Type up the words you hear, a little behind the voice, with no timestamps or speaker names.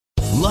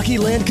Lucky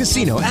Land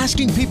Casino,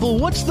 asking people,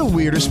 what's the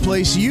weirdest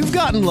place you've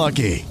gotten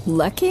lucky?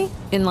 Lucky?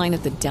 In line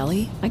at the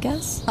deli, I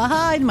guess?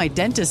 Aha, in my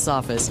dentist's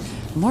office.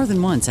 More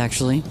than once,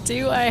 actually.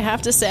 Do I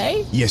have to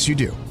say? Yes, you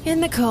do. In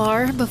the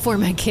car before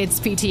my kids'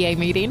 PTA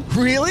meeting.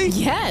 Really?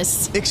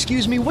 Yes.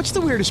 Excuse me, what's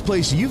the weirdest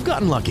place you've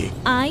gotten lucky?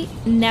 I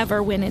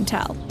never win and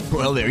tell.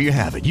 Well, there you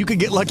have it. You can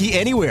get lucky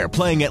anywhere,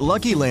 playing at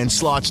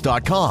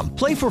LuckyLandSlots.com.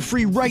 Play for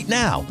free right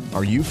now.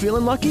 Are you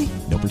feeling lucky?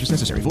 No purchase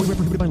necessary. Void where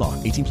prohibited by law.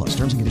 18 plus.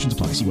 Terms and conditions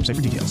apply. See website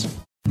for details.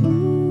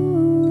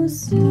 Ooh,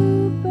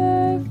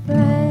 Super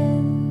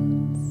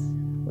Friends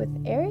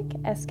with Eric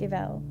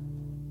Esquivel.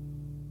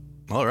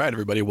 All right,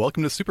 everybody.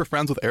 Welcome to Super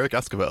Friends with Eric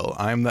Esquivel.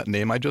 I'm that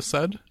name I just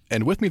said.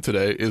 And with me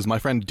today is my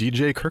friend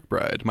DJ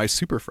Kirkbride, my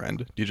super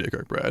friend, DJ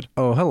Kirkbride.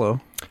 Oh, hello.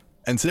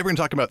 And today we're going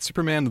to talk about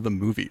Superman the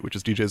movie, which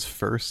is DJ's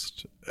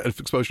first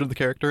exposure to the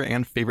character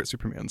and favorite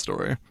Superman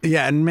story.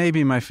 Yeah, and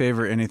maybe my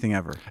favorite anything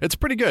ever. It's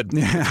pretty good.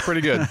 Yeah. It's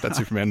pretty good, that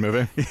Superman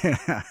movie.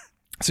 Yeah.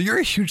 So you're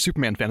a huge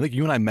Superman fan. I think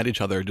you and I met each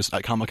other just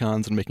at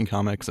Comic-Cons and making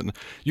comics, and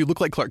you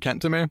look like Clark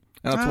Kent to me, and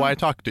that's why I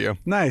talk to you.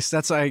 Nice.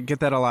 I get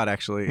that a lot,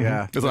 actually. Mm-hmm.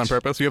 Yeah. Is it on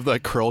purpose? You have the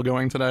curl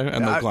going today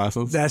and the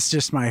glasses? That's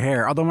just my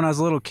hair. Although when I was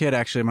a little kid,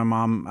 actually, my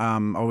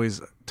mom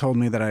always told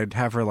me that I'd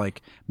have her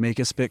like make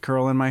a spit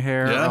curl in my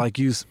hair, or like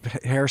use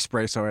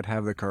hairspray so I'd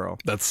have the curl.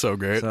 That's so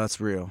great. So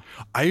that's real.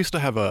 I used to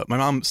have my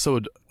mom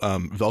sewed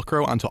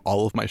Velcro onto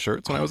all of my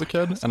shirts when I was a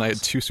kid, and I had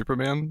two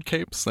Superman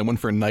capes, and one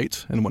for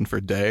night and one for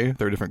day.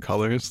 They were different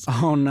colors.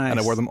 Oh, nice. And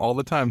I wore them all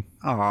the time.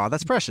 Oh,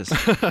 that's precious.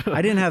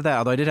 I didn't have that,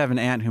 although I did have an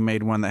aunt who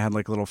made one that had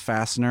like a little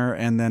fastener,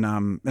 and then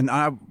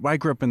I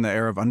grew up in the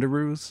era of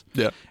underoos.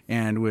 Yeah.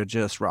 And would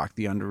just rock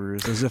the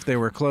underoos as if they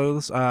were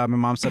clothes. My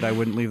mom said I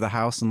wouldn't leave the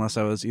house unless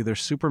I was either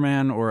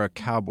Superman or a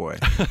cowboy.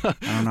 I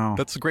don't know.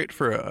 That's great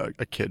for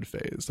a kid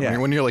phase. Yeah. I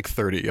mean, when you're like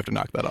 30, you have to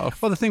knock that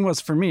off. Well, the thing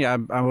was, for me,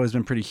 I've always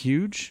been pretty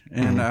huge.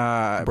 And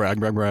brag.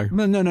 No.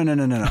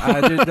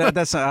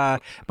 That's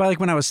but like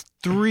when I was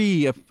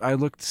 3, I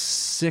looked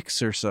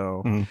 6 or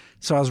so. Mm.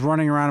 So I was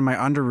running around in my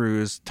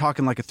underoos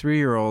talking like a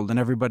 3-year-old, and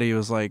everybody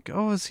was like,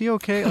 "Oh, is he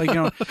okay?" Like, you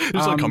know,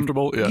 just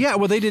uncomfortable. Yeah. Yeah.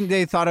 Well,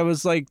 they thought I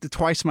was like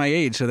twice my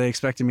age, so they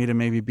expected me to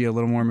maybe be a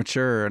little more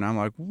mature, and I'm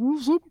like,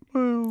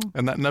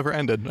 and that never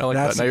ended. I like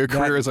that. Now your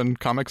career is in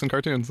comics and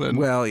cartoons. Then.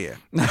 Well, yeah.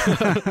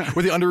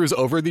 Were the underoos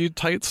over the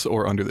tights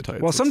or under the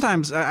tights? Well,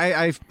 sometimes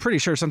I'm pretty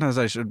sure sometimes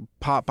I should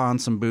pop on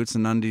some boots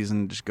and undies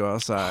and just go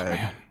outside.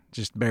 Oh,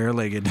 just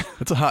bare-legged.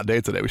 It's a hot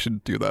day today. We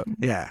should do that.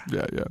 Yeah.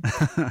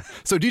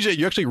 So, DJ,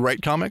 you actually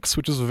write comics,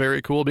 which is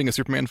very cool. Being a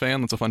Superman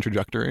fan, that's a fun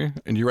trajectory.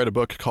 And you write a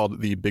book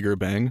called The Bigger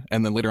Bang,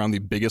 and then later on, The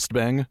Biggest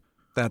Bang.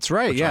 That's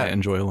right, which I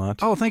enjoy a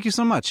lot. Oh, thank you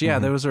so much. Yeah,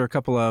 those are a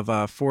couple of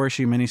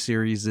 4-issue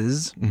miniseries.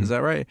 Is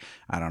that right?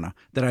 I don't know.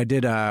 That I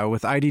did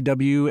with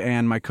IDW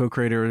and my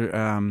co-creator,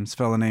 this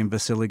fellow named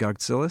Vasily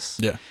Gogtsilis.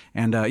 Yeah.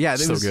 And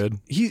good.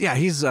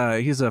 He's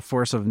a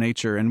force of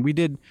nature. And we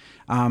did,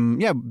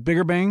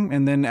 Bigger Bang.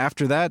 And then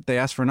after that, they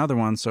asked for another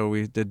one. So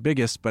we did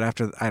Biggest. But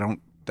after,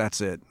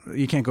 that's it.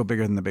 You can't go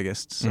bigger than the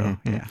biggest. So,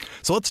 yeah.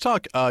 So let's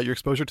talk your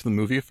exposure to the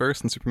movie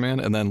first and Superman,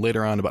 and then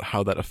later on about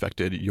how that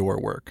affected your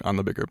work on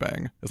The Bigger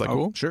Bang. Is that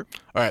cool? Sure.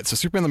 All right. So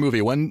Superman the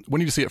movie, when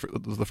did you see it for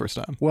the first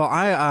time? Well,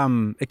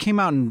 it came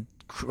out in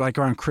like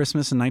around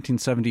Christmas in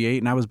 1978,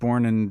 and I was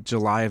born in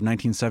July of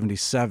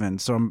 1977.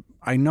 So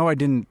I know I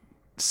didn't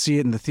see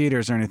it in the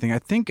theaters or anything. I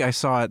think I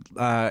saw it.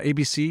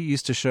 ABC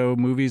used to show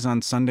movies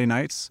on Sunday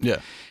nights. Yeah.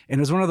 And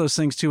it was one of those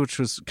things too, which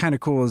was kind of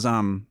cool.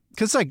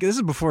 Because like this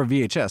is before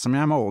VHS. I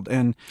mean, I'm old,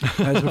 and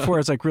it was before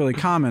it's like really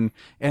common.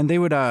 And they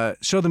would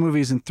show the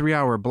movies in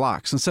 3-hour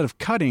blocks. Instead of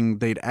cutting,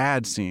 they'd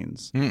add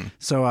scenes.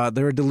 So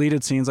there were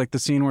deleted scenes, like the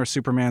scene where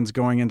Superman's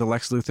going into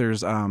Lex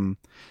Luthor's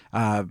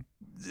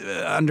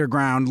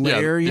underground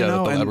lair, you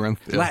know, the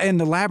labyrinth, in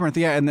the labyrinth,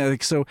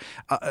 and so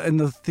in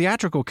the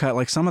theatrical cut,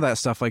 like some of that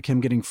stuff, like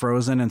him getting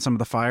frozen and some of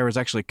the fire is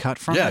actually cut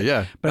from it.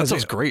 Yeah, but that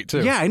sounds great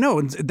too. Yeah, I know,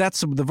 and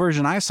that's the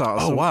version I saw.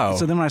 Oh, wow!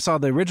 So then when I saw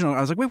the original,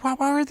 I was like, wait, why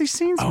are these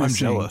scenes missing? I'm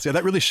jealous. Yeah,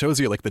 that really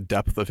shows you like the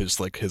depth of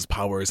his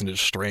powers and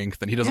his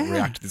strength, and he doesn't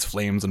react to these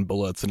flames and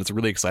bullets, and it's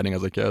really exciting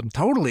as a kid.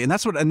 Totally, and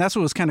that's what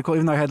was kind of cool.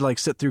 Even though I had to like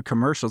sit through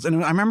commercials,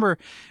 and I remember,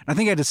 I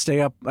think I had to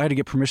stay up. I had to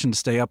get permission to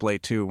stay up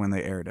late too when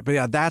they aired it. But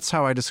yeah, that's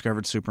how I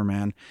discovered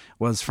Superman.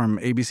 Was from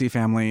ABC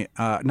Family,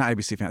 not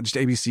ABC Family, just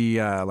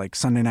ABC like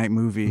Sunday night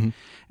movie,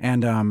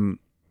 and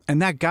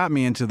that got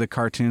me into the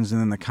cartoons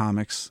and then the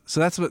comics. So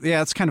that's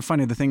it's kind of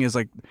funny. The thing is,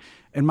 like,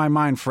 in my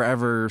mind,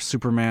 forever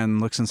Superman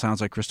looks and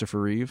sounds like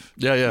Christopher Reeve.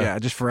 Yeah,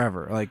 just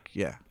forever. Like,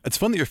 yeah. It's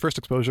fun that your first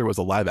exposure was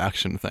a live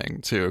action thing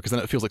too, because then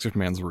it feels like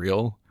Superman's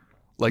real.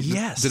 Like,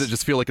 yes. Did it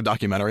just feel like a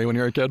documentary when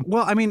you were a kid?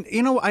 Well, I mean,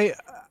 you know,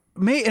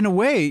 in a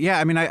way, yeah.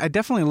 I mean, I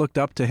definitely looked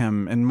up to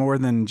him, and more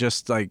than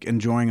just like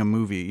enjoying a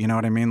movie. You know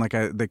what I mean? Like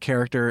the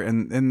character,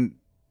 and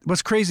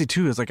what's crazy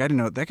too is like I didn't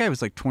know that guy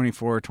was like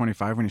 24 or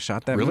 25 when he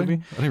shot that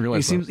movie. I didn't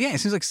realize. He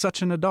seems like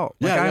such an adult.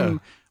 Like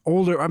I'm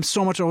older. I'm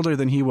so much older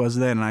than he was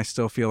then, and I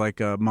still feel like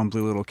a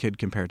mumbly little kid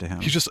compared to him.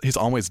 He's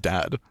always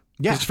dad.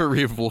 Yeah. Christopher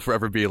Reeve will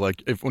forever be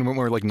like, if when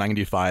we're like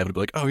 95, it'll be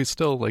like, oh, he's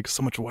still like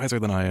so much wiser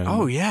than I am.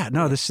 Oh yeah,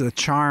 no, this is the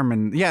charm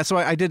and so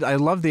I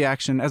love the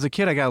action. As a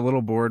kid, I got a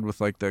little bored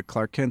with like the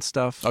Clark Kent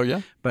stuff. Oh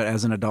yeah, but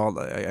as an adult,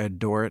 I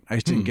adore it. I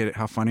just didn't get it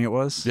how funny it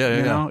was.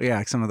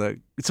 Yeah. Some of the.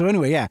 So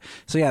anyway, yeah.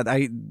 So yeah,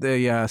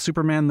 the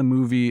Superman the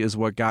movie is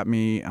what got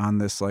me on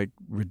this like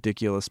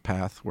ridiculous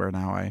path where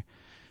now I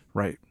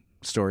write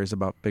stories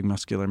about big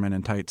muscular men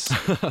in tights.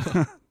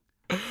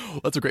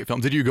 That's a great film.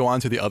 Did you go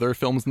on to the other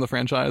films in the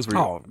franchise?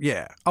 Oh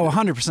yeah,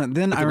 100%.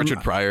 Then like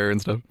Richard Pryor and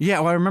stuff. Yeah,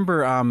 well, I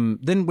remember.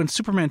 Then when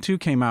Superman 2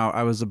 came out,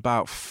 I was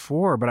about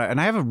 4, but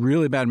I have a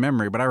really bad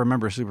memory, but I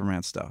remember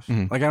Superman stuff.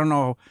 Like I don't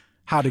know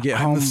how to get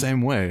home. I'm the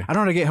same way. I don't know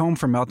how to get home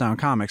from Meltdown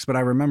Comics, but I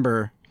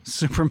remember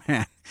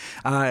Superman.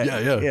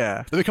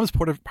 Yeah. It becomes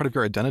part of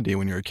your identity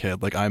when you're a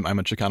kid. Like I'm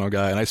a Chicano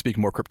guy, and I speak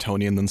more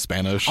Kryptonian than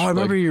Spanish. Oh, I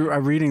remember you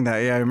reading that.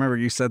 Yeah, I remember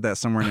you said that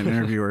somewhere in an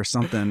interview or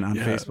something on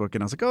Facebook,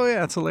 and I was like, oh yeah,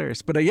 that's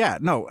hilarious. But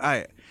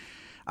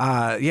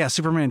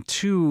Superman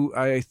 2,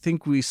 I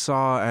think we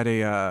saw at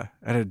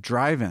a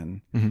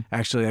drive-in.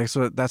 Actually,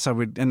 so that's how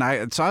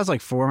so I was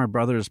like 4, my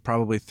brother was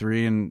probably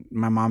 3, and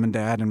my mom and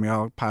dad, and we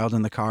all piled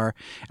in the car.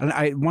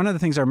 And one of the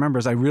things I remember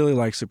is I really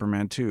like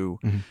Superman 2,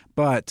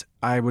 but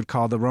I would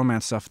call the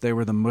romance stuff, they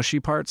were the mushy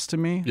parts to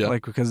me. Yeah.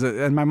 Like, because,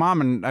 and my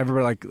mom and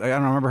everybody, like, I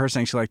don't remember her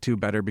saying she liked 2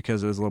 better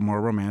because it was a little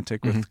more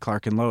romantic with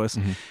Clark and Lois.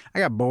 I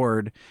got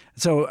bored.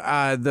 So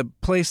the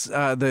place,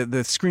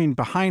 the screen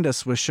behind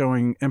us was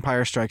showing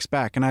Empire Strikes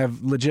Back. And I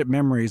have legit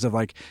memories of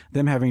like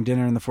them having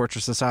dinner in the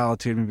Fortress of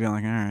Solitude and being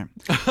like, all right.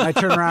 I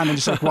turn around and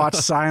just like watch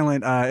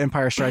silent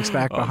Empire Strikes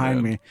Back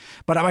behind me.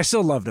 But I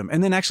still loved them.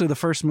 And then actually the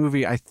first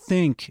movie, I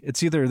think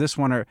it's either this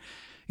one or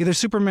either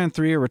Superman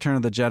 3 or Return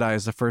of the Jedi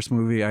is the first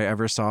movie I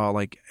ever saw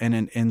like in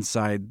an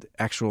inside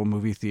actual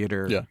movie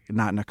theater,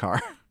 not in a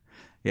car.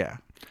 Yeah.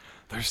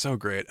 They're so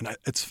great. And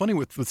it's funny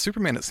with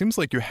Superman, it seems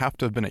like you have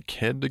to have been a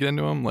kid to get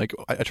into him. Like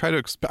I try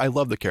to, I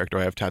love the character.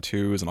 I have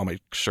tattoos and all my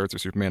shirts are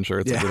Superman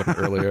shirts. I did it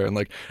earlier. And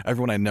like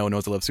everyone I know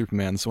knows I love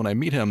Superman. So when I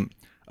meet him,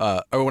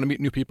 or when I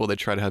meet new people, they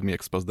try to have me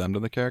expose them to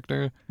the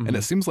character. And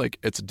it seems like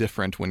it's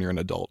different when you're an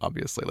adult,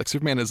 obviously. Like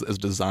Superman is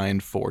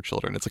designed for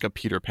children. It's like a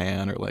Peter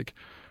Pan or like...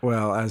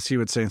 Well, as he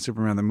would say in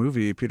Superman the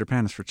movie, Peter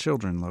Pan is for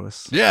children,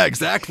 Lois. Yeah,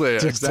 exactly.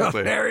 Just a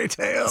fairy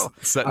tale.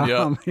 Setting you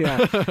up.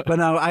 Yeah. But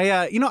no,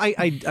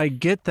 I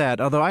get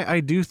that. Although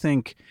I do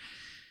think...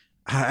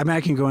 I mean,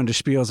 I can go into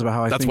spiels about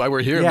how That's why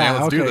we're here,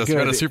 man. Let's do this. Good.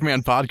 We're on a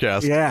Superman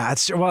podcast. Yeah.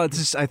 It's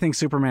just, I think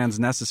Superman's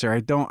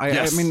necessary.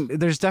 I mean,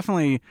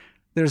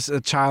 there's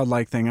a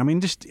childlike thing. I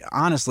mean, just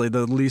honestly,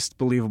 the least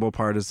believable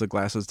part is the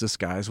glasses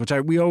disguise, which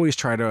we always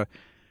try to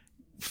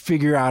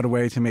figure out a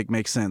way to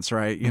make sense,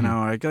 right? You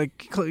know,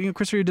 like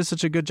Christopher Reeve did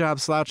such a good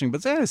job slouching,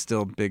 but it's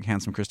still big,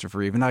 handsome Christopher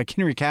Reeve. And like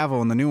Henry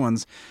Cavill in the new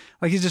ones,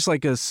 like he's just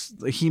like a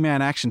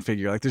He-Man action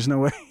figure. Like there's no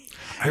way,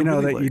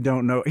 you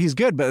don't know. He's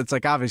good, but it's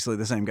like obviously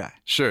the same guy.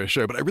 Sure.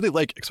 But I really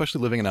like,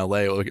 especially living in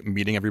LA, like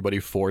meeting everybody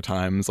 4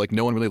 times. Like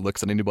no one really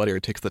looks at anybody or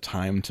takes the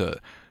time to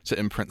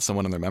imprint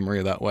someone in their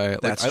memory that way.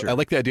 Like, That's true. I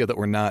like the idea that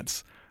we're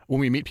not,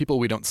 when we meet people,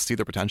 we don't see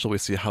their potential. We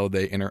see how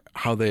they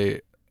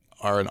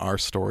are in our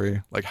story,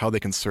 like how they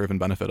can serve and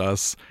benefit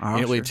us.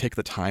 And really take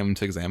the time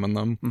to examine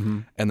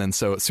them. And then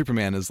so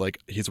Superman is like,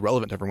 he's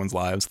relevant to everyone's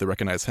lives. They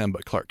recognize him,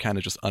 but Clark Kent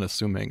is just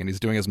unassuming and he's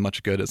doing as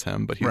much good as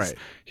him, but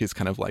he's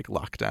kind of like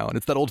locked down.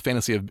 It's that old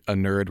fantasy of a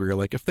nerd where you're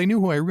like, if they knew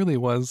who I really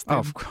was,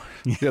 of course.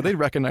 They'd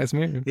recognize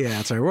me. Yeah,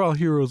 it's like we're all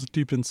heroes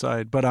deep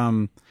inside. But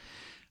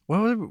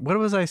what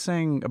was I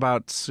saying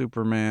about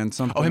Superman?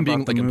 Something him about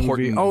being the like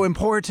movie. important.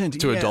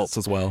 Important to adults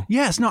as well.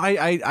 Yes, no,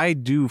 I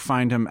do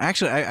find him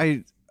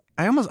actually.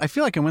 I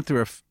feel like I went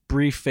through a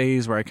brief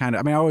phase where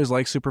I always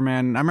liked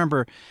Superman. I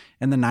remember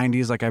in the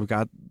 90s, like I've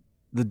got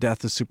the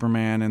death of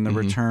Superman and the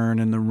return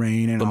and the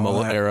reign and the all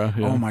mullet that. era.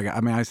 Yeah. Oh my God.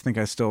 I mean, I think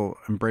I still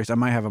embrace, I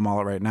might have a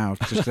mullet right now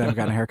just because I haven't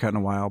gotten a haircut in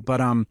a while.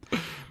 But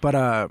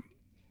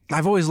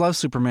I've always loved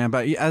Superman,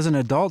 but as an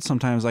adult,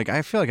 sometimes like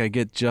I feel like I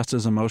get just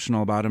as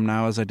emotional about him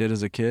now as I did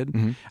as a kid.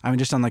 I mean,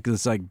 just on like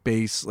this like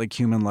base like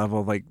human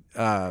level, like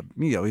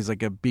he's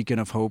like a beacon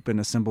of hope and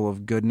a symbol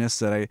of goodness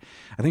that I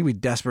think we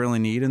desperately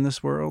need in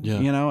this world. Yeah.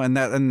 You know,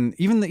 and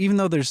even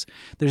though there's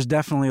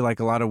definitely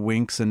like a lot of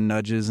winks and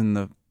nudges in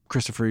the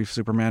Christopher Reeve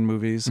Superman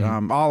movies,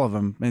 all of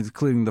them,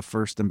 including the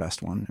first and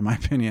best one in my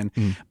opinion.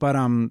 But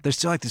there's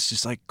still like this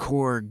just like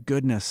core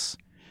goodness,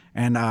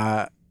 and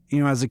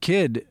as a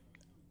kid.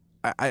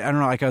 I don't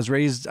know, like I was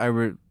raised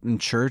in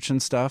church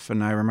and stuff,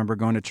 and I remember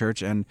going to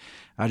church and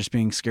just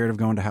being scared of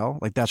going to hell.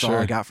 Like that's all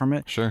I got from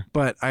it. Sure.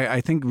 But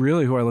I think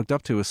really who I looked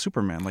up to was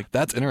Superman. Like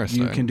that's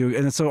interesting. You can do,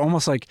 and it's so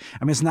almost like,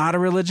 I mean, it's not a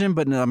religion,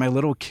 but my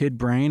little kid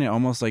brain, it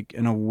almost like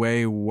in a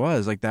way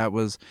was like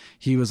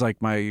he was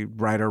like my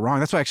right or wrong.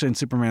 That's why actually in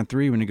Superman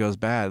 3 when he goes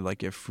bad,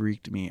 like it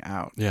freaked me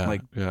out.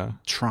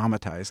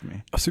 Traumatized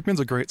me. Superman's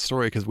a great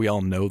story because we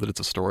all know that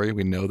it's a story.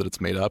 We know that it's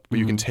made up, but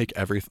you can take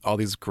all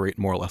these great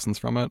moral lessons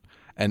from it.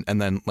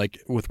 And then,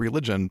 like, with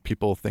religion,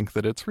 people think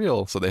that it's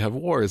real. So they have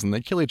wars and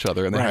they kill each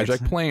other and they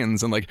hijack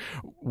planes. And, like,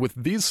 with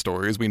these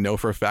stories, we know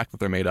for a fact that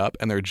they're made up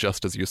and they're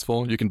just as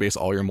useful. You can base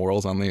all your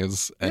morals on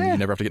these, and you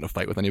never have to get in a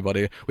fight with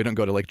anybody. We don't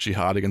go to like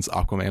jihad against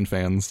Aquaman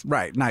fans.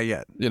 Right, not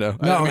yet. You know,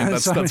 no, I mean,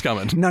 that's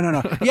coming.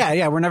 No.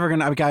 Yeah, we're never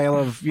gonna. Like, I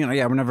love,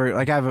 we're never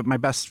like. I have my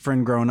best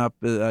friend growing up.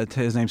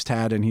 His name's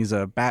Tad, and he's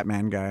a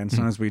Batman guy. And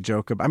sometimes we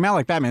joke about. I mean, I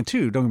like Batman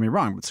too. Don't get me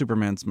wrong, but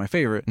Superman's my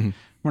favorite.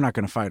 We're not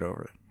gonna fight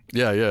over it.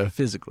 Yeah.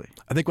 Physically,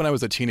 I think when I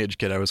was a teenage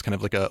kid, I was kind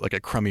of like a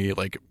crummy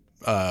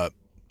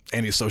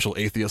antisocial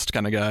atheist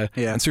kind of guy.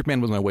 Yeah. And Superman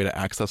was my way to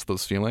access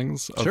those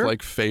feelings of Sure.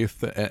 like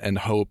faith and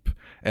hope,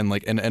 and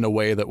like in a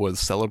way that was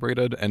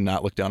celebrated and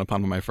not looked down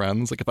upon by my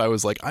friends. Like if I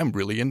was like, I'm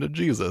really into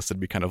Jesus,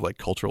 it'd be kind of like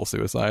cultural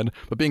suicide.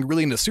 But being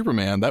really into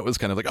Superman, that was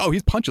kind of like, oh, he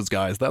punches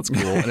guys. That's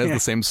cool. And it has the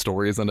same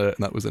stories in it,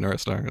 and that was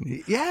interesting.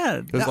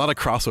 And there's a lot of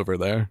crossover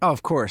there. Oh,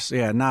 of course.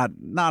 Yeah. Not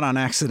on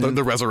accident.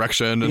 The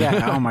resurrection.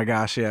 Yeah. Oh my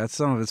gosh. Yeah.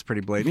 Some of it's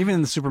pretty blatant. Even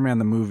in the Superman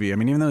the movie. I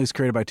mean, even though he's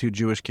created by two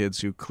Jewish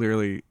kids who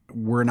clearly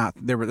were not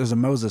there. There's a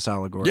Moses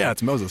allegory. Yeah,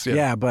 it's Moses.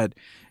 Yeah, but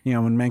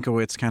when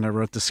Mankiewicz kind of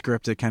wrote the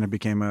script, it kind of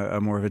became a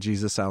more of a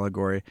Jesus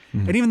allegory.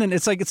 And even then,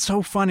 it's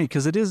so funny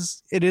because it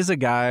is a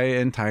guy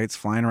in tights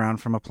flying around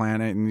from a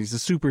planet, and he's a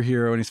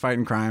superhero and he's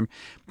fighting crime.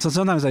 So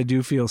sometimes I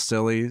do feel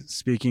silly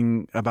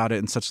speaking about it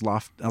in such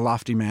a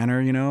lofty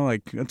manner.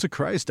 Like it's a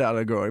Christ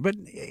allegory, but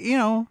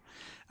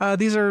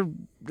these are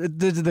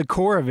the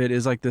core of it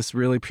is like this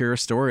really pure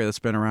story that's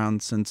been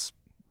around since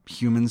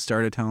humans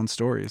started telling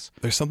stories.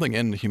 There's something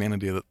in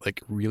humanity that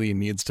like really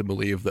needs to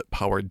believe that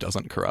power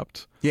doesn't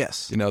corrupt.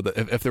 Yes.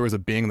 That if there was a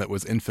being that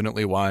was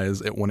infinitely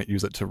wise, it wouldn't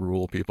use it to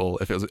rule people.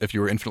 If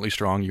you were infinitely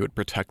strong, you would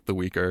protect the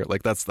weaker.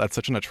 Like that's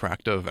such an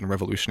attractive and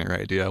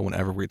revolutionary idea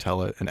whenever we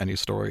tell it in any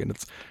story. And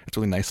it's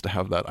really nice to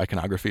have that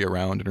iconography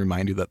around and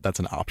remind you that that's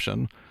an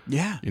option.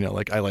 Yeah.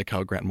 Like I like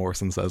how Grant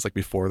Morrison says, like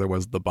before there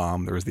was the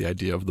bomb, there was the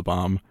idea of the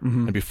bomb.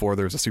 And before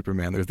there was a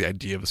Superman, there's the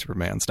idea of a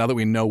Superman. So now that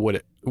we know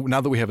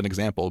now that we have an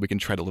example, we can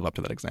try to live up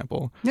to that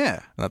example. Yeah.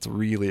 And that's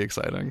really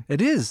exciting.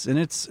 It is. And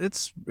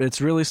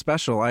it's really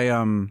special. I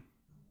don't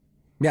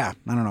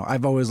know.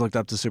 I've always looked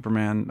up to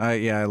Superman.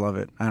 I love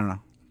it. I don't know.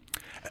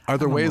 Are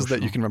there ways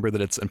that you can remember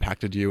that it's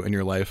impacted you in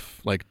your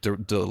life, like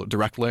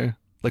directly?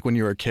 Like when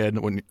you were a kid,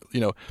 when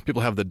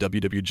people have the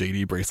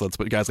WWJD bracelets,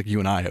 but guys like you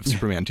and I have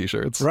Superman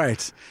T-shirts.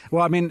 Right.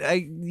 Well, I mean,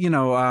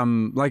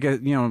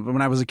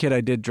 when I was a kid,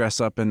 I did dress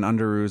up in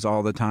underoos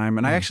all the time,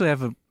 and I actually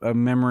have a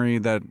memory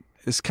that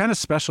is kind of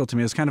special to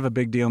me. It's kind of a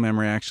big deal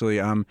memory, actually.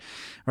 Where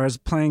I was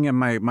playing at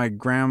my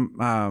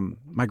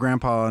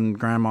grandpa and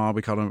grandma,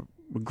 we called them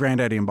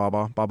Granddaddy and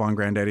Baba and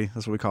Granddaddy,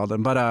 that's what we called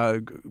them. But I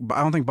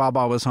don't think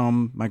Baba was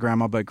home, my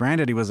grandma, but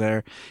Granddaddy was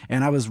there,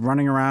 and I was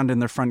running around in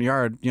their front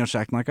yard,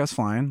 acting like I was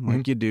flying,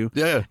 like you do.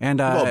 Yeah, and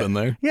we've all been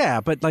there. Yeah,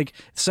 but like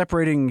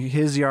separating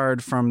his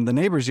yard from the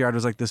neighbor's yard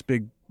was like this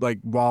big like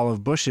wall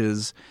of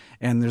bushes,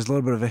 and there's a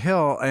little bit of a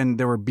hill, and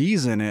there were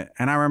bees in it,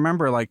 and I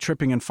remember like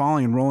tripping and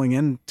falling and rolling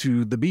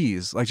into the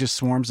bees, like just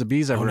swarms of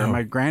bees everywhere.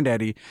 My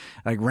granddaddy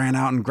like ran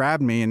out and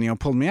grabbed me and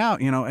pulled me out,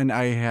 and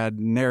I had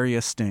nary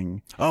a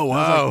sting. Oh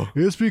wow!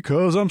 It's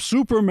because I'm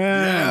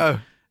Superman. Yeah.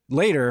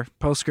 Later,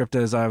 postscript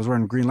is I was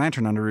wearing Green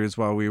Lantern underoos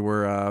while we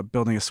were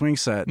building a swing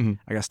set.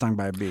 I got stung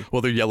by a bee.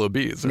 Well, they're yellow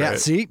bees, right? Yeah,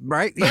 see?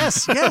 Right?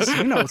 Yes.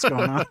 You know what's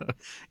going on.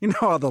 You know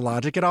all the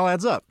logic. It all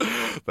adds up.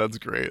 That's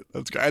great.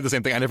 I had the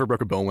same thing. I never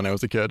broke a bone when I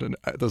was a kid. And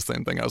the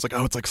same thing. I was like,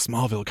 oh, it's like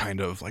Smallville kind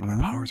of. Like my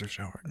powers are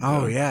showing.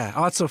 Oh, yeah.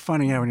 Oh, it's so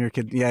funny. Yeah, when you're a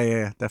kid.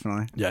 Yeah,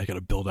 definitely. Yeah, you got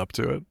to build up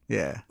to it.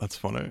 Yeah. That's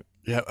funny.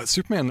 Yeah,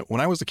 Superman, when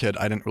I was a kid,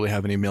 I didn't really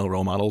have any male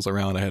role models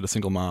around. I had a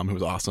single mom who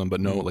was awesome, but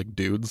no like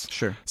dudes.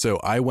 Sure. So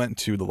I went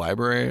to the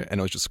library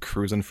and I was just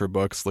cruising for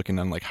books looking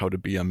on like how to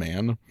be a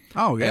man.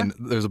 Oh, yeah. And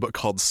there's a book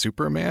called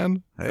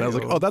Superman. And I was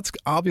like, oh, that's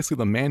obviously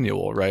the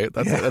manual, right?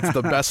 That's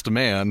the best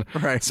man.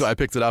 Right. So I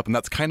picked it up, and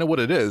that's kind of what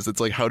it is. It's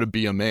like how to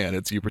be a man.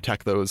 It's you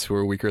protect those who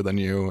are weaker than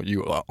you.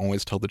 You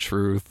always tell the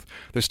truth.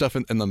 There's stuff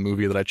in the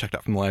movie that I checked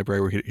out from the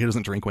library where he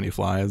doesn't drink when he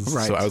flies.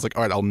 Right. So I was like,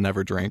 all right, I'll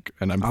never drink.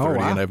 And I'm 30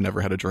 and I've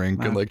never had a drink.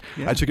 Wow. And like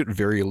I took it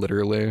very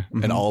literally.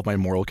 And all of my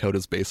moral code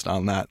is based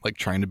on that, like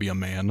trying to be a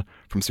man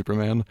from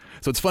Superman.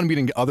 So it's fun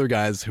meeting other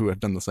guys who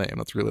have done the same.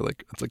 That's really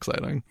it's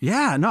exciting.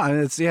 Yeah, no,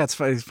 it's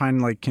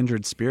finding like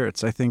kindred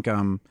spirits. I think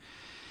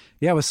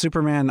with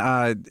Superman,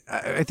 I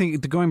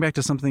think going back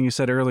to something you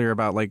said earlier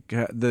about like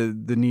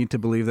the need to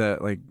believe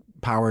that like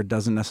power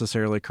doesn't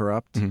necessarily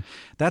corrupt.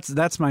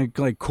 That's my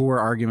like core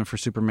argument for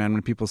Superman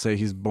when people say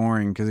he's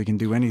boring because he can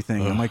do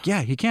anything. I'm like,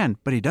 yeah, he can,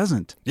 but he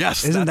doesn't.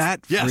 Yes, isn't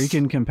that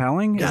freaking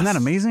compelling? Yes. Isn't that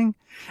amazing?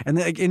 And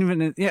then,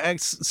 even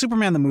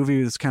Superman the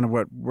movie is kind of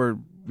what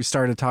we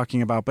started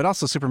talking about, but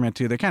also Superman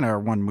 2, they kind of are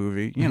one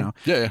movie, you know.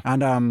 Yeah.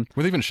 And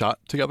were they even shot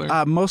together?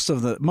 Most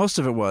of it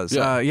was.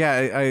 I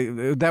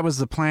that was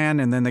the plan,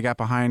 and then they got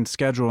behind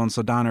schedule, and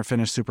so Donner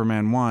finished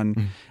Superman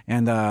 1,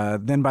 and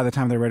then by the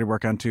time they were ready to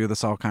work on 2,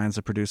 all kinds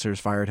of producers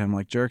fired him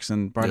like jerks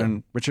and brought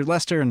in Richard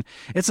Lester, and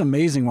it's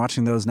amazing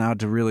watching those now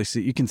to really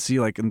see. You can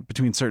see like in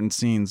between certain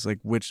scenes like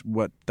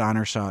what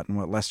Donner shot and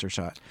what Lester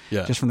shot,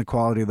 just from the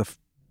quality of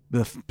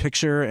the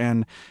picture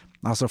and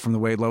Also from the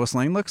way Lois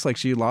Lane looks, like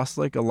she lost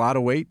like a lot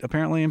of weight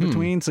apparently in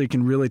between, so you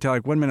can really tell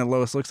like 1 minute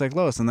Lois looks like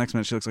Lois, and the next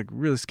minute she looks like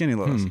really skinny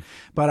Lois.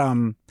 But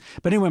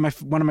anyway,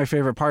 one of my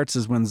favorite parts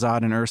is when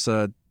Zod and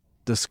Ursa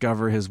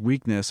discover his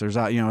weakness, or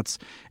Zod,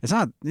 it's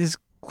not his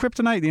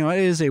kryptonite, it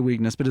is a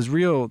weakness, but is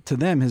real to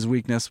them. His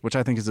weakness, which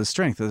I think is his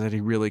strength, is that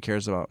he really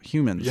cares about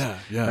humans. Yeah.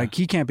 Like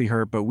he can't be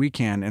hurt, but we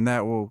can, and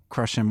that will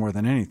crush him more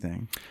than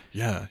anything.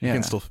 Yeah, he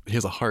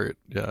has a heart.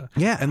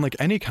 Yeah. And like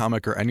any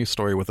comic or any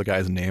story with a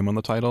guy's name on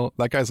the title,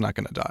 that guy's not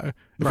going to die.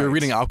 If you're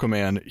reading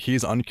Aquaman,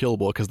 he's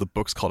unkillable because the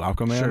book's called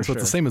Aquaman. So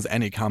it's the same as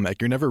any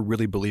comic. You're never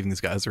really believing these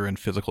guys are in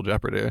physical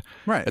jeopardy.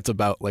 Right. It's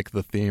about like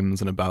the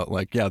themes and about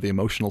like, the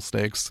emotional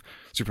stakes.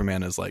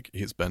 Superman is like,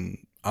 he's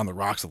been on the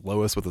rocks with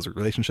Lois with his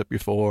relationship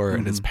before,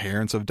 and his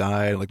parents have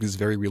died. Like these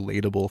very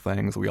relatable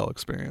things we all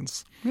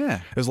experience.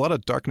 Yeah. There's a lot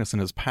of darkness in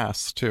his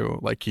past too.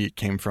 Like he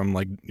came from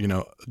like,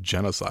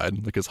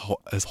 genocide. Like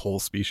his whole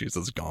species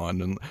is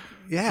gone. And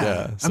so.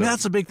 I mean,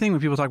 that's a big thing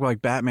when people talk about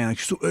like Batman, like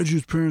so edgy,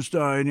 his parents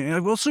died. And you're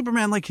like, well,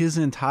 Superman, like his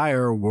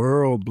entire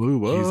world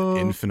blew up.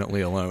 He's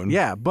infinitely alone.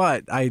 Yeah,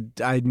 but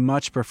I'd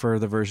much prefer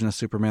the version of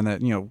Superman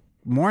that,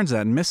 mourns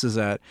that and misses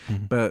that,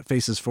 but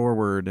faces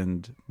forward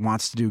and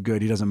wants to do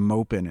good. He doesn't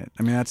mope in it.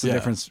 I mean, that's the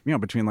difference,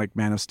 between like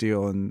Man of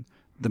Steel and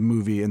the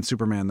movie and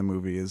Superman the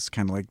movie is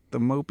kind of like the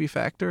mopey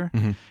factor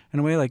in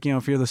a way. Like,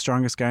 if you're the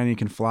strongest guy and you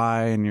can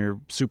fly and you're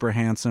super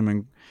handsome,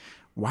 and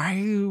why are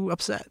you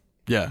upset?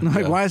 Yeah.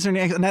 Like, why is there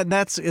any, and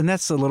that's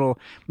a little,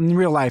 in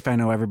real life, I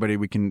know everybody,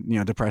 we can,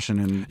 depression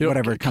and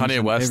whatever.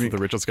 Kanye West is the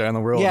richest guy in the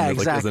world. Yeah, and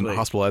exactly. Isn't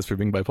hospitalized for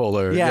being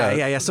bipolar.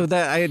 Yeah. So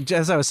that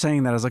as I was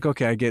saying that, I was like,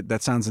 okay, I get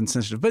that sounds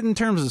insensitive. But in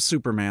terms of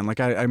Superman,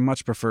 like I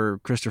much prefer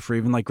Christopher,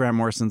 even like Grant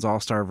Morrison's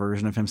all-star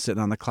version of him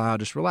sitting on the cloud,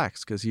 just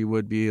relaxed, because he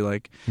would be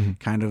like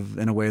kind of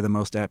in a way the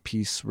most at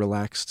peace,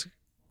 relaxed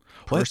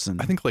person.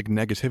 I think like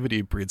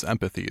negativity breeds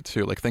empathy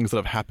too. Like things that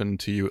have happened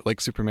to you.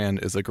 Like Superman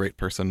is a great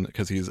person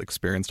because he's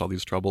experienced all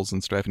these troubles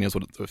and strife, and he knows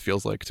what it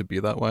feels like to be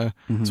that way.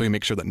 So he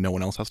makes sure that no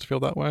one else has to feel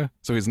that way.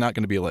 So he's not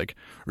going to be like,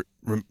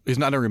 he's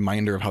not a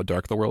reminder of how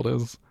dark the world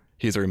is.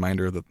 He's a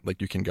reminder that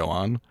like you can go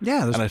on.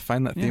 Yeah, and I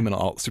find that theme in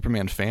all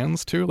Superman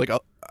fans too. Like,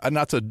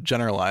 not to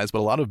generalize, but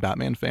a lot of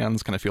Batman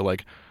fans kind of feel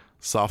like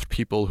soft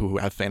people who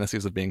have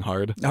fantasies of being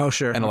hard. Oh,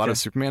 sure. And a lot of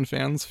Superman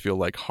fans feel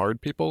like hard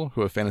people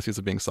who have fantasies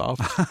of being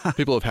soft.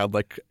 People have had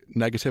like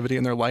negativity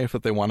in their life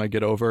that they want to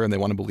get over, and they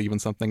want to believe in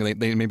something, and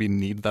they maybe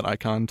need that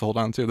icon to hold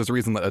on to. There's a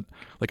reason that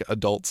like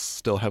adults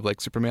still have like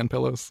Superman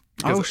pillows.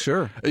 Oh,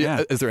 sure.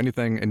 Yeah. Is there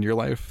anything in your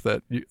life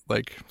that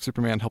like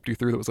Superman helped you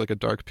through that was like a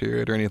dark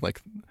period or any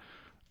like?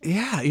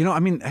 Yeah, I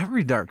mean,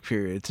 every dark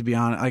period, to be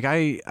honest. Like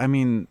I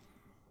mean,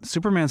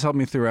 Superman's helped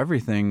me through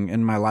everything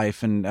in my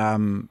life, and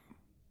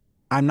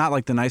I'm not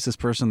like the nicest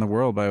person in the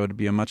world, but I would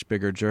be a much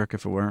bigger jerk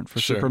if it weren't for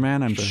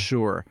Superman, I'm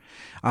sure.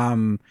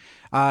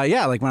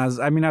 Like when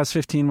I was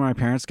 15 when my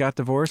parents got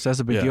divorced. That's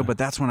a big deal, but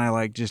that's when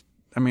I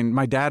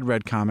my dad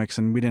read comics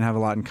and we didn't have a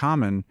lot in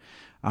common.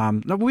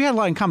 No, we had a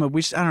lot in common.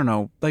 I don't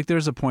know, like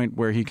there's a point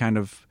where he kind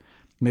of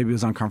maybe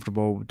was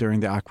uncomfortable during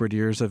the awkward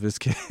years of his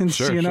kids, and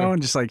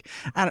just like,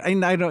 I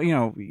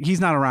don't, he's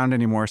not around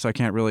anymore, so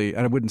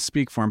I wouldn't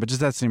speak for him, but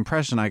just that's the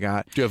impression I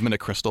got. Do you have him in a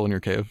crystal in your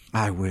cave?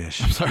 I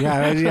wish. I'm sorry.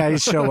 Yeah,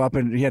 he'd show up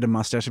and he had a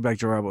mustache. He'd be like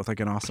Joe Rob with like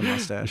an awesome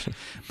mustache.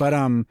 but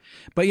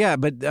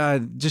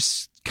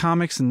just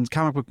comics and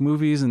comic book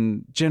movies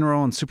in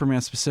general, and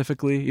Superman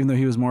specifically, even though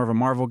he was more of a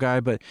Marvel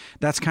guy, but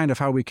that's kind of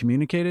how we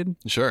communicated.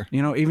 Sure.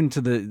 Even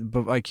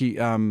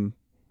to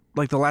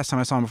like the last time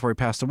I saw him before he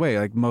passed away,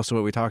 like most of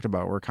what we talked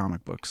about were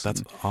comic books.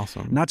 That's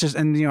awesome. Not just,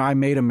 and I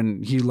made him,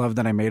 and he loved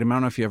that I made him. I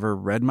don't know if you ever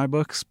read my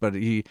books, but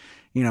he,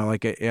 he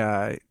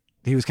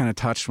was kind of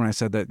touched when I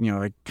said that,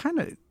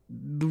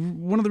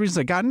 one of the reasons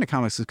I got into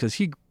comics is because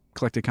he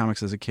collected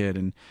comics as a kid,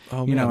 and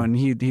and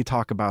he'd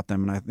talk about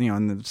them,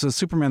 and so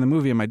Superman the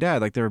movie and my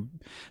dad, like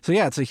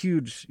it's a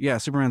huge,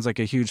 Superman's like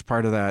a huge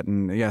part of that,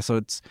 and so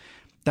it's.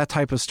 That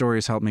type of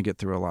stories helped me get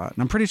through a lot. And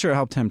I'm pretty sure it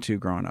helped him too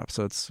growing up.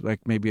 So it's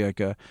like maybe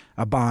like a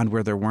bond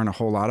where there weren't a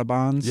whole lot of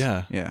bonds.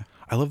 Yeah. Yeah.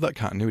 I love that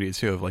continuity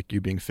too of like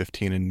you being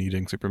 15 and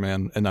needing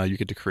Superman, and now you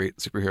get to create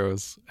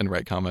superheroes and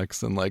write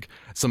comics, and like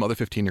some other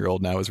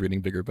 15-year-old now is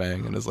reading Bigger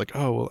Bang and is like,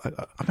 oh,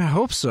 well. I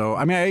hope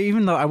so.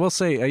 Even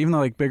though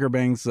like Bigger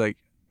Bang's like,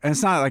 and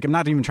it's not like I'm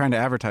not even trying to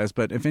advertise,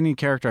 but if any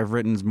character I've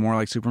written is more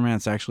like Superman,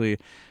 it's actually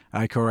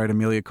I co-write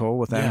Amelia Cole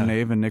with Adam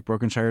Nave, and Nick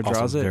Brokenshire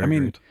draws it.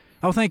 Great.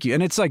 Oh, thank you.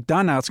 And it's like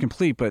done now. It's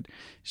complete. But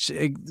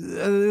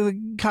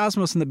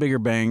Cosmos in the Bigger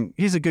Bang,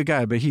 he's a good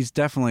guy, but he's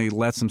definitely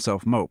lets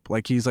himself mope.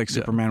 Like he's like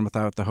Superman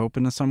without the hope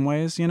in some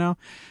ways,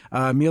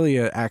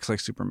 Amelia acts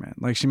like Superman.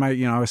 Like she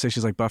might, I always say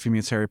she's like Buffy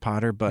meets Harry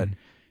Potter, but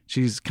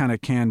she's kind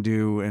of can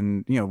do.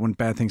 And, when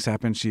bad things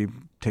happen, she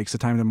takes the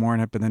time to mourn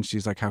it, but then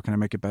she's like, how can I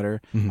make it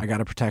better? I got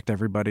to protect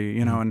everybody,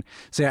 And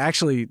so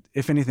actually,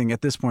 if anything,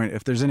 at this point,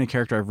 if there's any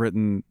character I've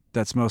written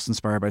that's most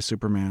inspired by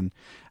Superman,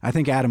 I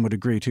think Adam would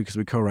agree too, because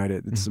we co-write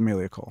it. It's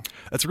Amelia Cole.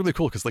 That's really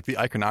cool because like the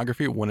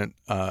iconography wouldn't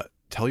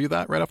tell you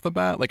that right off the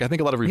bat. Like I think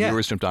a lot of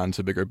reviewers jumped on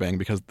to Bigger Bang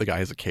because the guy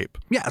has a cape.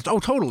 Yeah. Oh,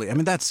 totally. I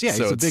mean, so he's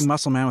a big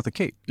muscle man with a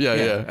cape.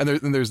 Yeah.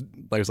 And there's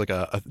like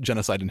a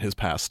genocide in his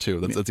past too.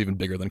 That's even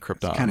bigger than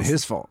Krypton. Kind of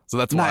his fault. So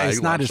that's why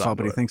it's not his fault,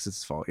 but he thinks it's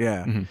his fault.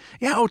 Yeah. Mm-hmm.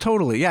 Yeah. Oh,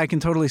 totally. Yeah, I can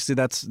totally see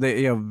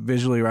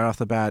visually right off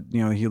the bat.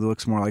 He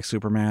looks more like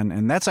Superman,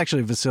 and that's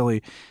actually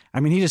Vasily. I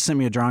mean, he just sent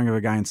me a drawing of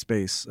a guy in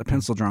space, a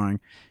pencil drawing,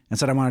 and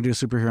said I want to do a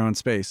superhero in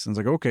space. And I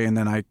was like, okay. And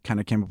then I kind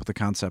of came up with the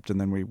concept, and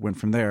then we went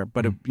from there.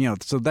 But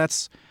so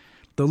that's.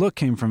 The look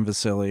came from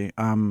Vasily.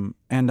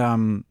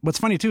 And what's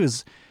funny, too,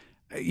 is,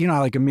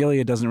 like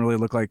Amelia doesn't really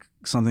look like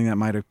something that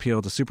might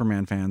appeal to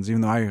Superman fans,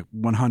 even though I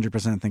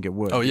 100% think it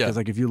would. Oh, yeah. Because,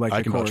 like, if you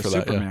like the color of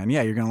Superman,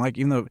 you're going to like,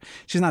 even though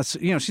she's not, she's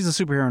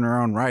a superhero in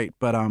her own right.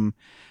 But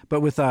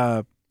with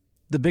the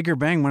Bigger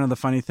Bang, one of the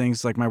funny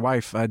things, like my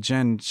wife,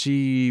 Jen,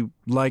 she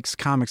likes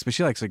comics, but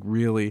she likes, like,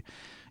 really,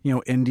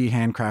 indie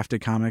handcrafted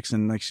comics,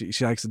 and, like,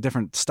 she likes a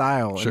different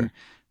style. Sure. And,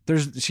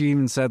 she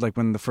even said, like,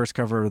 when the first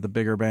cover of the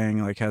Bigger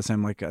Bang like has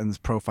him like in his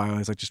profile,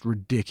 he's like just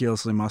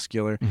ridiculously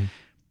muscular. Mm-hmm.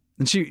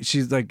 And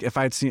she's like,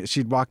 if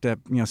she'd walked up,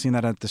 seen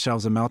that at the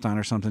shelves of Meltdown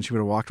or something, she would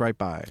have walked right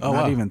by,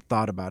 not even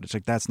thought about it. She's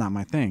like, that's not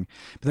my thing.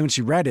 But then when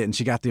she read it and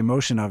she got the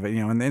emotion of it,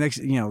 and the next,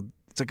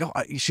 it's like, oh,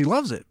 she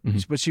loves it,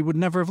 but she would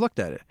never have looked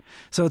at it.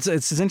 So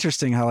it's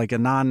interesting how like a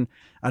non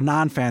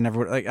fan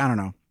never, like, I don't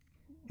know.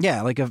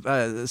 Yeah, like a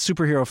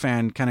superhero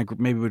fan kind of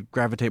maybe would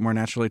gravitate more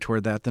naturally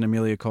toward that than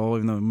Amelia Cole,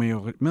 even though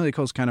Amelia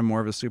Cole's kind of more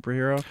of a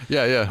superhero.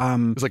 Yeah.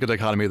 It's like a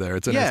dichotomy there.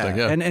 It's interesting.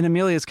 Yeah. And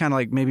Amelia's kind of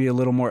like maybe a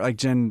little more like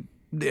Jen.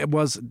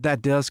 That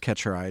does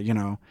catch her eye,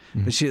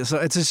 But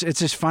it's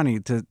just funny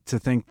to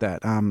think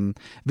that the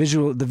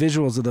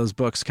visuals of those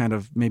books kind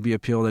of maybe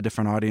appeal to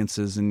different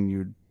audiences, and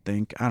you'd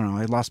think, I don't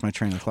know, I lost my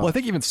train of thought. Well, I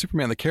think even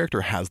Superman, the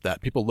character, has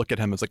that. People look at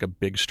him as like a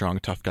big, strong,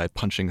 tough guy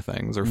punching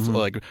things, or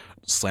like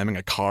slamming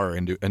a car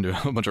into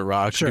a bunch of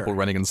rocks, people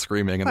running and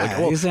screaming. And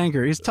he's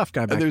angry. He's a tough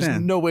guy back then. There's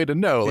no way to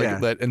know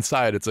that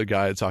inside it's a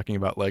guy talking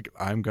about like,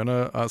 I'm going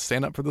to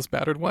stand up for this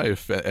battered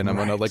wife, and I'm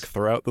going to like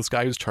throw out this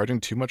guy who's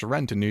charging too much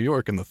rent in New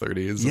York in the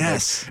 30s.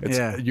 Yes.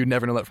 You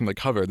never know that from the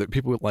cover, that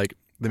people like,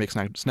 they make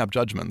snap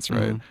judgments,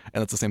 right?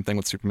 And it's the same thing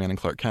with Superman and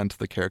Clark Kent,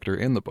 the character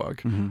in the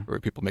book, where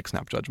people make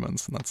snap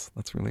judgments, and that's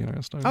really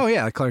interesting. Oh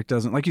yeah, Clark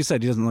doesn't, like you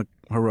said, he doesn't look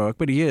heroic,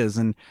 but he is.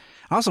 And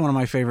also one of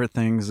my favorite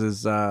things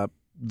is the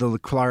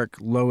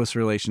Clark-Lois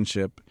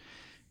relationship.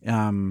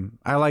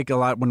 I like a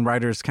lot when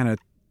writers kind of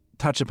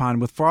touch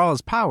upon, for all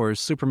his powers,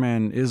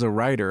 Superman is a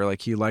writer,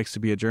 like he likes to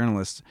be a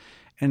journalist.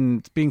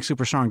 And being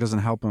super strong doesn't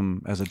help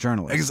him as a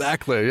journalist.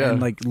 Exactly, yeah.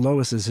 And like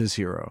Lois is his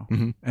hero.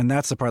 And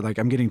that's the part, like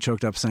I'm getting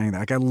choked up saying that.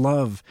 Like I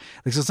love,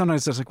 like, so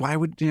sometimes it's like,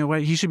 why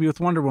he should be with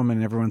Wonder Woman,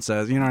 and everyone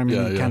says, what I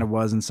mean? He kind of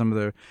was in some of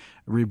the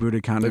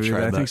rebooted continuity.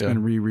 I think it's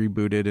been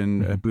rebooted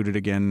and booted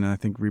again. And I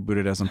think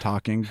rebooted as I'm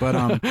talking. But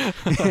I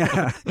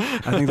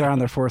think they're on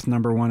their 4th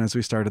 #1 as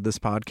we started this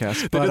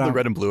podcast. They did the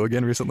red and blue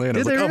again recently, and I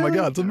was like, oh my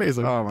God, it's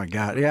amazing. Oh my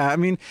God. Yeah. I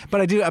mean,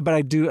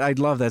 I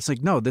love that. It's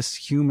like, no, this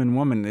human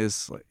woman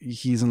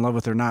he's in love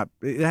with her. Not,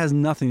 it has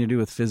nothing to do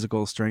with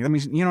physical strength. I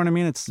mean, you know what I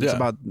mean? It's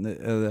about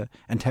the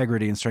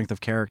integrity and strength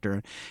of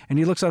character, and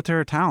he looks up to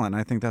her talent.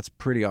 I think that's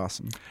pretty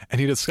awesome. And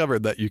he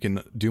discovered that you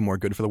can do more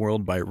good for the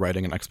world by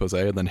writing an expose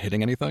than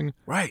hitting anything.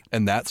 Right.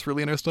 And that's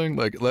really interesting.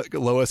 Like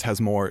Lois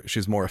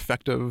she's more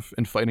effective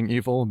in fighting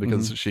evil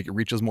because she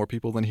reaches more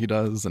people than he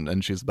does,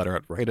 and she's better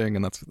at writing,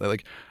 and that's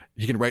like,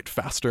 he can write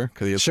faster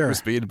because he has super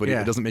speed, but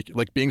it doesn't make,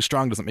 like, being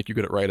strong doesn't make you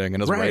good at writing.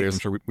 And as writers, I'm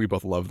sure we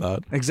both love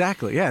that.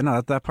 Exactly. Yeah.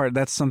 No, that part,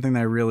 that's something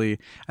that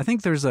I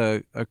think there's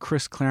a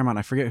Chris Claremont,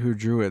 I forget who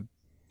drew it.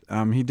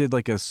 He did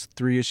like a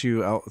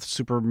 3-issue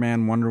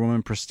Superman Wonder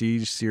Woman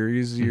Prestige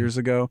series years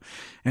ago,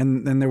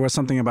 and there was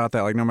something about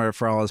that, like no matter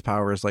for all his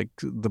powers, like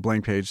the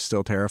blank page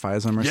still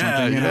terrifies him or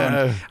something. You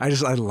know?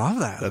 And I love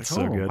that. That's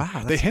like, so good.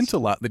 Wow, they hint a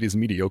lot that he's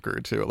mediocre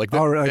too. Like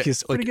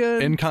he's pretty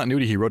good. In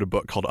continuity, he wrote a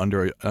book called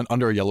Under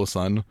a Yellow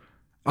Sun.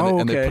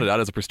 And they put it out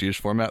as a prestige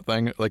format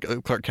thing, like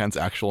Clark Kent's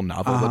actual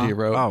novel that he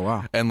wrote. Oh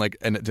wow! And it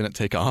didn't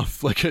take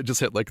off. Like it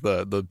just hit like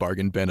the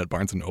bargain bin at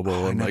Barnes and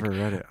Noble. I never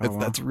read it.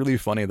 That's really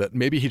funny that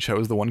maybe he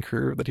chose the one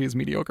career that he's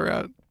mediocre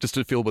at just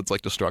to feel what it's like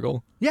to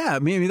struggle. Yeah,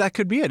 maybe that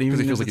could be it. Because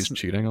he feels like he's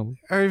cheating,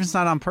 or if it's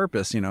not on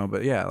purpose,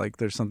 But yeah, like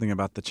there's something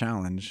about the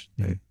challenge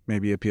that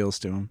maybe appeals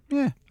to him.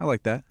 Yeah, I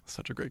like that.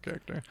 Such a great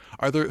character.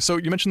 So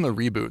you mentioned the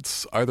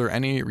reboots. Are there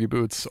any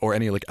reboots or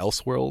any like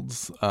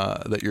Elseworlds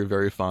that you're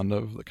very fond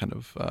of, that kind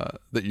of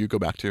that you go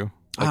back to?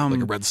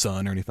 Like a Red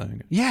Sun or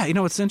anything? Yeah,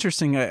 it's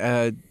interesting.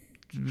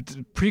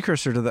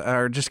 Precursor to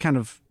or just kind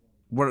of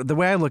the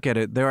way I look at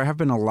it, there have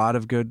been a lot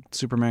of good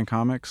Superman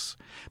comics,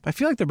 but I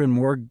feel like there have been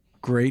more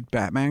great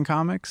Batman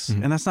comics,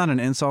 and that's not an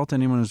insult to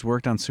anyone who's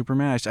worked on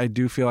Superman. I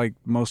do feel like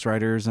most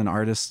writers and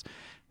artists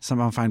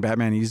somehow find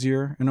Batman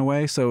easier in a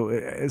way.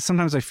 So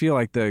sometimes I feel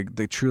like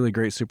the truly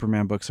great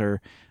Superman books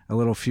are a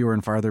little fewer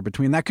and farther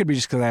between. That could be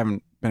just because I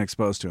haven't been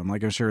exposed to him.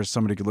 Like I'm sure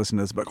somebody could listen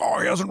to this, but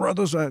he hasn't read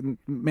this.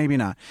 Maybe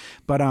not.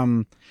 But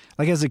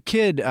like as a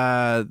kid,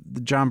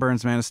 John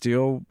Byrne's Man of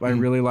Steel I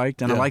really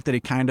liked, and I liked that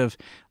he kind of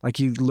like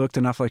he looked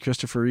enough like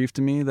Christopher Reeve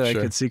to me that I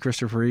could see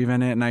Christopher Reeve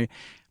in it, and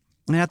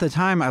And at the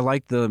time, I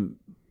liked the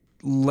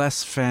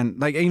less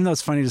even though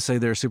it's funny to say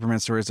there are Superman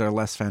stories that are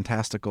less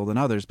fantastical than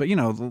others, but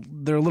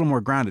they're a little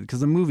more grounded because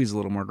the movie's a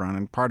little more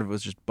grounded. Part of it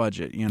was just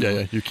budget.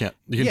 Yeah, you can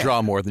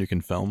draw more than you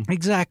can film.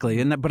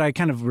 Exactly, but I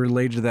kind of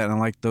related to that, and I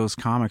liked those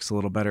comics a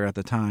little better at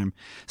the time.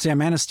 So yeah,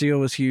 Man of Steel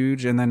was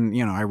huge, and then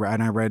I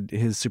read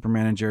his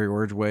Superman and Jerry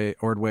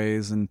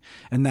Ordway's and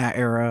that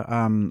era.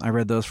 I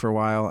read those for a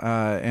while,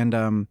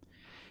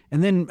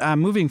 and then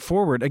moving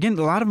forward, again,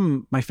 a lot of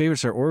them, my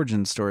favorites are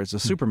origin stories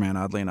of Superman,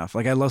 oddly enough.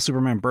 Like, I love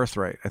Superman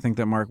Birthright. I think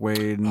that Mark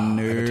Waid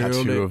nailed I have a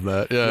tattoo of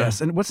that, yeah.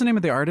 Yes, and what's the name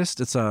of the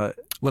artist? It's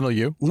Lionel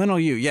Yu. Lionel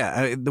Yu,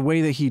 yeah. The way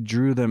that he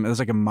drew them, it was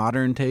like a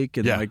modern take,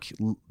 and like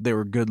they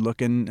were good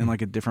looking in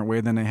like a different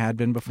way than they had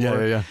been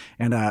before. Yeah.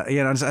 And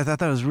I thought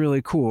that was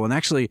really cool. And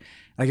actually,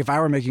 like if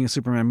I were making a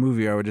Superman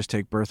movie, I would just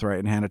take Birthright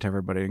and hand it to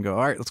everybody and go,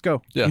 all right, let's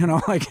go. Yeah.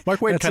 Like Mark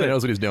Waid kind of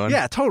knows what he's doing.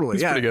 Yeah, totally.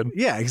 He's pretty good.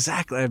 Yeah,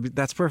 exactly.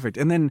 That's perfect.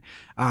 And then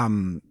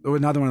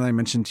another one that I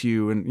mentioned to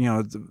you, and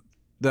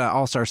the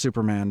All-Star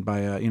Superman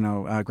by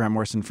Grant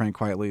Morrison, Frank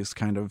Quitely is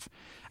kind of.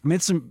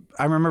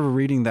 I remember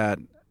reading that.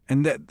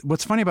 And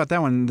what's funny about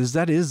that one is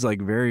that is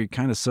like very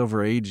kind of Silver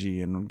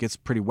Agey and gets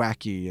pretty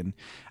wacky and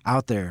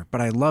out there. But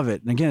I love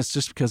it. And again, it's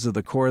just because of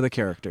the core of the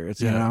character.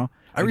 It's I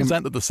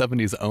resent that the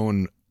 70s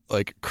own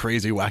like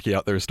crazy wacky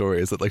out there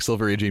stories that like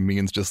Silver Agey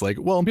means just like,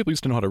 well, people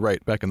used to know how to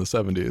write back in the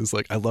 70s.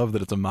 Like I love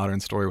that it's a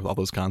modern story with all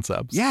those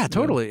concepts. Yeah,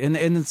 totally.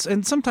 And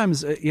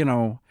sometimes I don't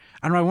know.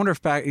 I wonder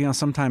if back,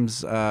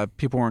 sometimes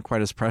people weren't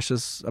quite as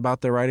precious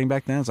about their writing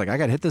back then. It's like, I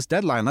got to hit this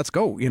deadline. Let's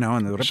go.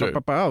 And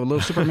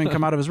little Superman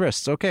come out of his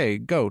wrists. Okay,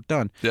 go,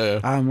 done.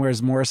 Yeah.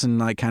 Whereas Morrison,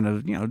 like, kind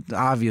of,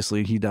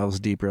 obviously he delves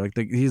deeper. Like,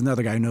 he's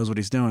another guy who knows what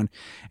he's doing.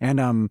 And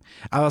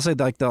I will say,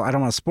 like, I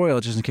don't want to spoil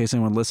it just in case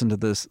anyone listening to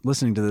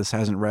this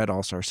hasn't read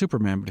All Star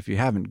Superman. But if you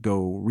haven't,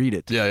 go read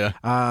it. Yeah.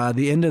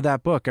 The end of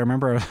that book, I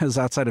remember I was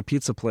outside a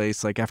pizza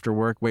place, like after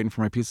work, waiting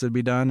for my pizza to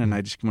be done, and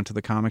I just went to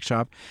the comic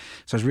shop.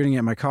 So I was reading it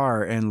in my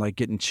car, and like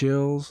getting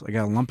chills. I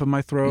got a lump in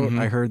my throat.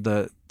 I heard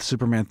the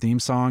Superman theme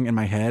song in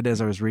my head as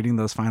I was reading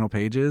those final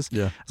pages.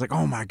 Yeah. I was like,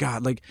 oh my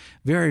God, like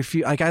very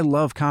few, like I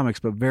love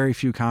comics, but very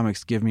few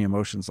comics give me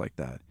emotions like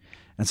that.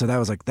 And so that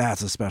was like,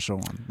 that's a special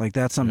one. Like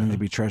that's something to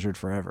be treasured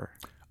forever.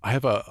 I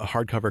have a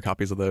hardcover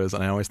copies of those,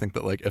 and I always think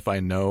that like if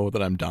I know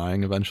that I'm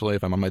dying eventually,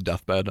 if I'm on my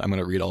deathbed, I'm going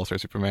to read All Star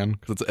Superman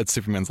because it's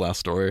Superman's last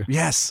story.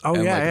 Yes. Oh,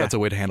 and, yeah, like, that's a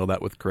way to handle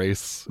that with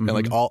grace. And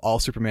like all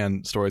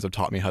Superman stories have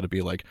taught me how to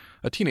be like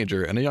a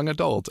teenager and a young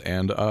adult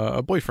and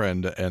a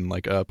boyfriend and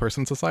like a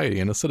person in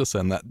society and a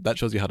citizen. That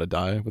shows you how to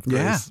die with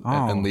grace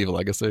and leave a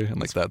legacy. And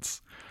like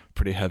that's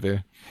pretty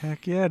heavy.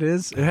 Heck yeah, it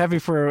is heavy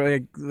for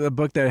like, a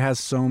book that has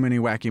so many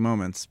wacky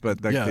moments,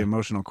 but like the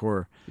emotional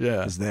core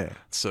is there.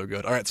 So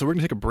good. All right, so we're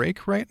gonna take a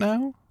break right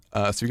now.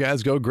 So you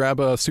guys go grab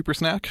a super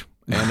snack,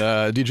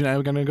 and DJ and I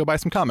are gonna go buy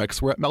some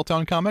comics. We're at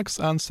Meltdown Comics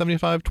on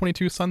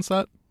 7522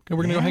 Sunset, and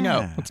we're gonna go hang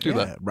out. Let's do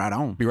that. Right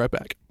on. Be right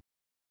back.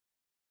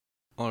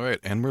 All right,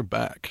 and we're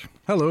back.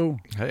 Hello.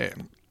 Hey.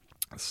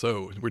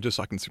 So we're just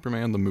talking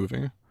Superman the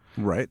movie.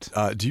 Right.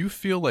 Do you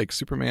feel like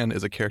Superman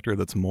is a character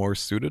that's more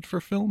suited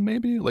for film,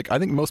 maybe? Like, I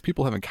think most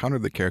people have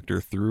encountered the character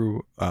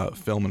through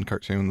film and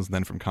cartoons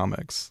than from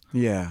comics.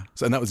 Yeah.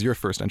 So, and that was your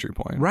first entry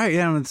point. Right,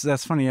 yeah,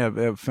 that's funny.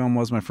 Yeah, film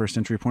was my first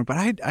entry point, but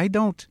I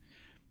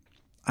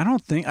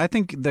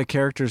think the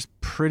character's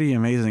pretty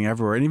amazing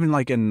everywhere. And even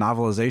like in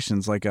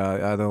novelizations, like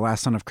The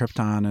Last Son of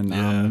Krypton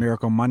and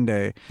Miracle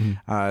Monday,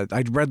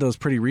 I read those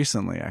pretty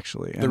recently,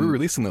 actually. They're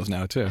re-releasing those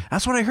now, too.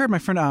 That's what I heard. My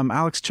friend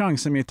Alex Chung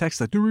sent me a text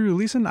like, they're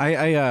re-releasing?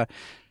 My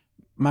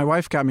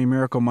wife got me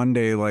Miracle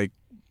Monday like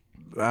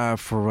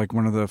for like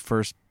one of the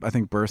first, I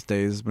think,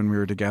 birthdays when we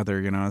were together.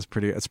 It's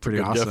pretty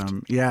awesome.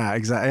 Gift. Yeah,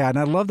 exactly. Yeah, and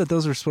I love that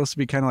those are supposed to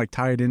be kind of like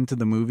tied into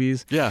the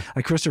movies. Yeah,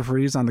 like Christopher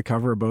Reeve's on the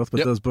cover of both,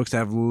 but those books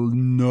have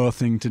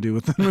nothing to do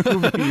with the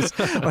movies.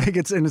 Like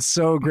it's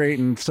so great,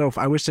 and so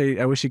I wish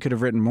he could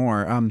have written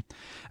more.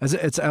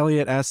 It's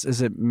Elliot S.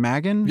 Is it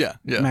Magan? Yeah.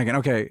 Magan.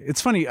 Okay, it's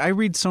funny. I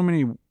read so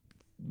many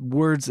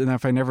words, and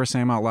if I never say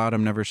them out loud,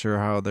 I'm never sure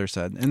how they're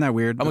said. Isn't that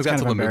weird? I'm like,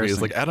 that's some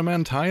movies like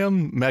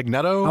Adamantium,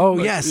 Magneto. Oh,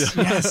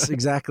 yes,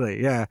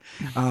 exactly, yeah.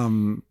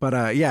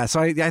 So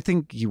I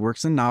think he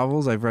works in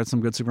novels. I've read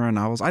some good Superman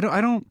novels. I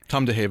don't.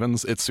 Tom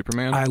DeHaven's It's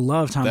Superman. I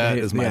love Tom DeHaven. That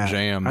is my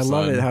jam. I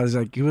love it. How he's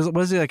like,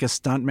 was he like a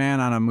stunt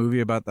man on a movie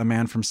about a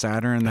man from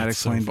Saturn? And that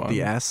explained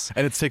the S.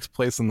 And it takes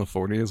place in the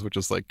 40s, which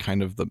is like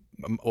kind of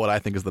what I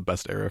think is the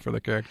best era for the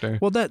character.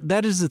 Well,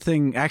 that is the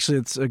thing. Actually,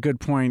 it's a good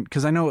point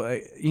because I know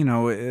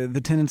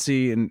the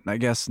tendency, and I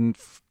guess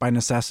by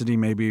necessity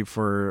maybe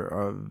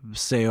for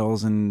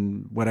sales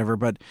and whatever,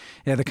 but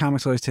yeah, the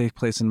comics always take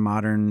place in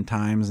modern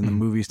times and the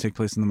movies take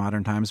place in the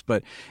modern times.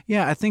 But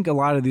yeah, I think a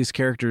lot of these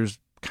characters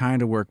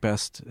kind of work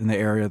best in the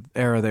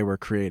era they were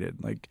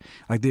created. Like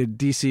the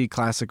DC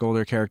classic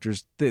older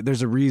characters,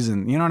 there's a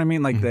reason. You know what I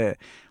mean?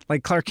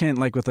 Like Clark Kent,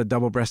 like with a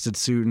double-breasted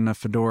suit and a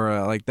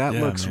fedora, like that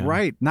looks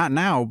right. Not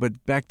now,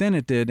 but back then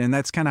it did, and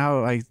that's kind of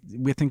how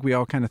we think we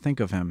all kind of think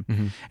of him.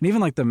 And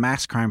even like the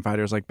mass crime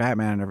fighters, like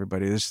Batman and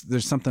everybody.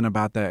 There's something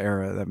about that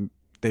era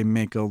they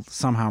make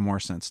somehow more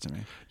sense to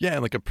me. Yeah,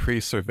 and like a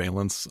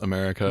pre-surveillance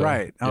America.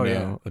 Right. Oh,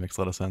 yeah. That makes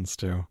a lot of sense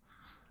too.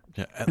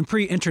 Yeah. And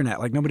pre-internet,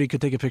 like nobody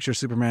could take a picture of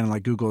Superman and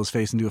like Google his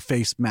face and do a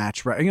face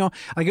match, right?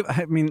 Like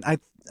I mean,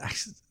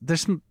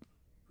 there's some.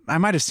 I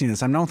might have seen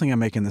this. I don't think I'm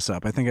making this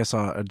up. I think I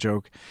saw a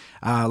joke,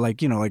 like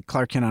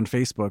Clark Kent on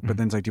Facebook, but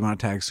then it's like, do you want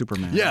to tag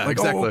Superman? Yeah, like,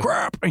 exactly. Oh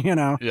crap,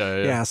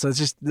 Yeah. So it's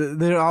just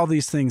there are all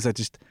these things that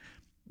just,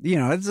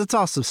 it's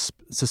also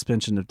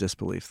suspension of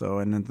disbelief though,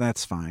 and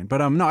that's fine.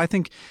 But no,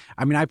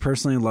 I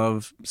personally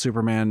love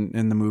Superman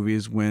in the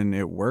movies when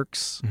it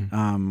works,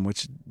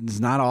 which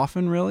is not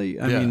often really.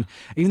 I mean,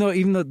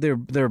 even though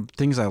there are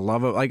things I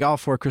love, like all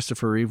 4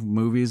 Christopher Reeve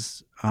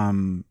movies,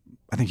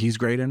 I think he's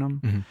great in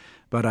them.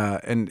 But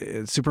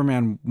and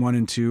Superman 1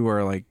 and 2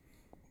 are like,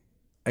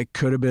 it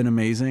could have been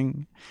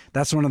amazing.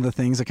 That's one of the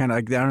things that kind of,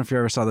 I don't know if you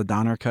ever saw the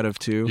Donner cut of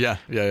 2. Yeah.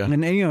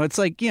 And it's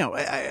like,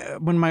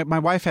 when my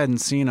wife hadn't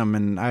seen them,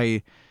 and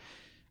I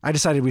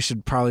decided we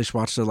should probably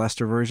watch the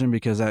Lester version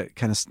because that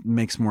kind of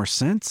makes more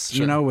sense,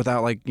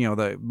 without like,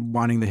 the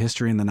wanting the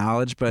history and the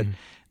knowledge. But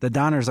the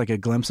Donner's like a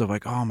glimpse of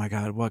like, oh my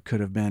God, what could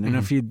have been? And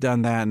if you'd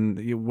done that,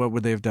 and what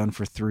would they have done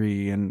for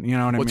 3? And you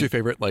know what I mean? What's your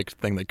favorite like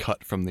thing they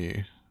cut from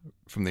the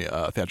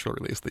theatrical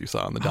release that you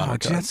saw on the Donner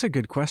cut? That's a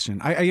good question.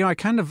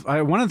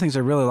 One of the things I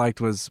really liked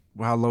was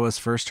how Lois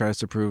first tries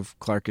to prove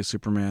Clark is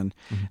Superman.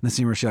 In the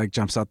scene where she like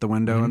jumps out the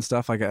window and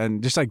stuff, like,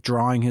 and just like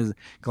drawing his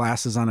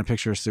glasses on a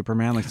picture of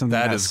Superman, like something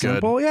that is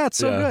simple. Good. Yeah, it's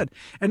so good.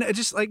 And it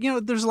just like,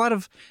 there's a lot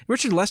of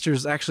Richard Lester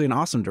is actually an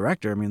awesome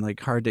director. I mean, like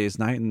Hard Day's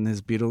Night and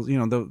his Beatles,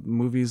 the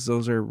movies,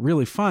 those are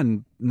really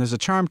fun and there's a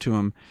charm to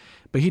them.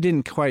 But he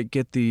didn't quite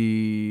get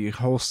the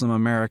wholesome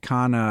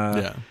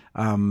Americana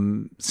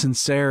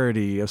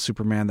sincerity of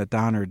Superman that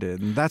Donner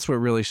did. And that's what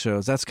really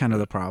shows. That's kind of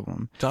the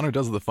problem. Donner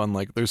does the fun,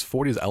 like, there's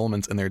 40s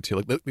elements in there, too.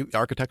 Like, the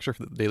architecture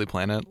for the Daily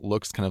Planet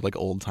looks kind of, like,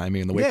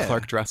 old-timey. And the way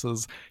Clark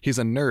dresses, he's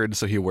a nerd,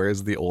 so he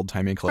wears the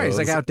old-timey clothes. Right, he's,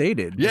 like,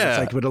 outdated. Yeah. It's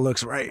like, but it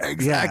looks right.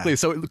 Exactly. Yeah.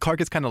 So Clark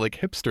is kind of, like,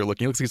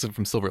 hipster-looking. He looks like he's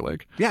from Silver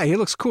Lake. Yeah, he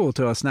looks cool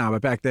to us now,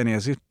 but back then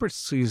he's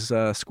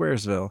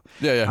Squaresville.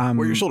 Yeah.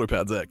 Where your shoulder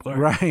pads at, Clark?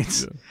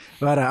 Right. Yeah.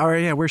 But,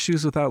 wear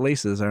shoes without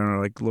laces. I don't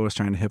know, like Lois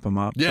trying to hip him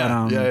up.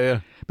 Yeah,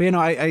 yeah. But,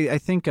 I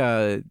think,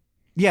 that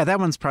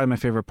one's probably my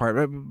favorite part.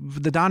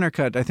 But the Donner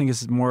cut, I think,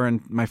 is more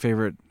in my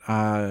favorite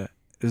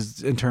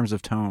is in terms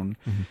of tone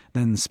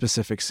than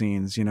specific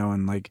scenes,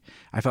 and like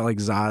I felt like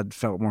Zod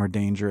felt more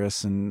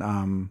dangerous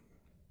and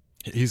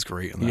he's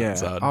great in that.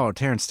 Zod. Oh,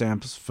 Terrence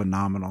Stamp's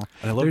phenomenal.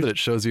 And I love that it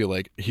shows you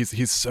like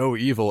he's so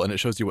evil, and it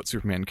shows you what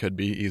Superman could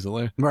be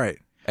easily. Right.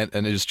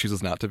 And it just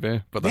chooses not to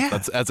be. But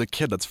that's as a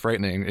kid, that's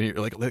frightening. And you're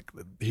like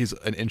he's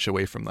an inch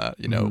away from that,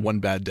 one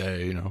bad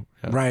day, Yeah.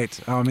 Right.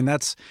 Oh, I mean,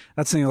 that's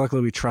something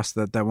luckily we trust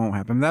that won't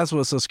happen. That's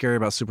what's so scary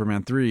about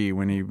Superman 3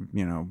 when he,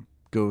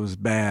 goes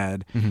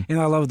bad. And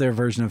I love their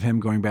version of him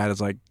going bad is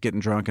like getting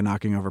drunk and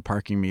knocking over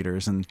parking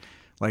meters and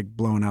like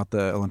blowing out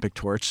the Olympic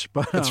torch.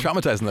 But it's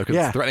traumatizing though, because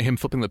it's threatening him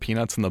flipping the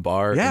peanuts in the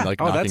bar. And, like,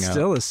 that's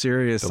still a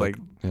serious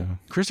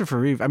Christopher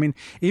Reeve. I mean,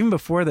 even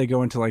before they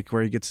go into like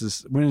where he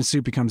gets when his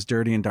suit becomes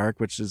dirty and dark,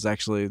 which is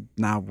actually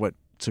now what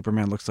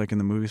Superman looks like in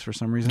the movies for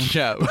some reason.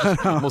 Yeah,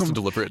 most a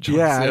deliberate choice.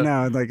 Yeah, I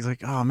know. Like it's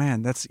like, oh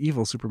man, that's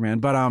evil Superman.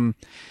 But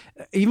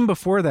even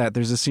before that,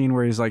 there's a scene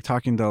where he's like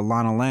talking to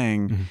Lana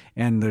Lang,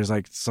 and there's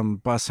like some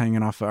bus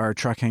hanging off or a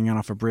truck hanging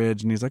off a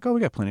bridge, and he's like, "Oh, we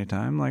got plenty of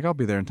time. Like, I'll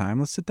be there in time.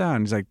 Let's sit down."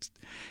 And he's like,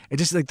 it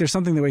just like there's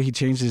something the way he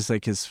changes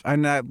like his.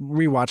 I'm not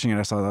rewatching it.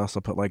 I saw they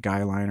also put like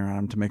guy liner on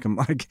him to make him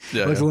like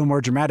look a little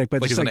more dramatic.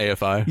 But like just he's an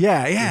AFI.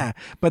 Yeah.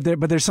 But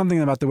there's something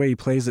about the way he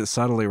plays it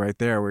subtly right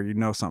there,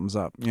 where something's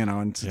up.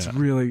 And it's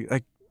really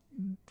like.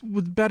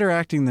 With better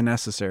acting than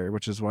necessary,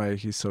 which is why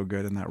he's so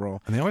good in that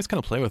role. And they always kind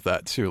of play with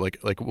that too, like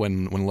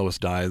when Lois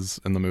dies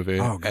in the movie,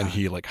 and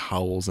he like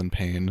howls in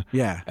pain,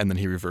 and then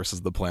he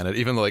reverses the planet,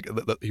 even though like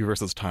he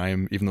reverses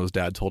time, even though his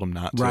dad told him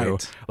not to.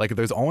 Right. Like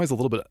there's always a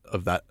little bit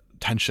of that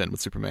tension with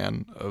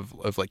Superman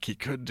of like he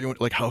could do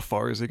it, like how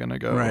far is he gonna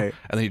go, right?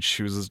 And then he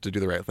chooses to do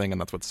the right thing, and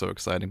that's what's so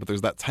exciting. But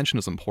there's that tension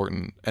is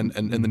important, and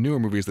in the newer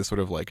movies they sort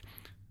of like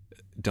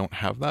don't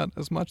have that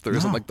as much. There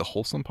isn't like the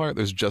wholesome part.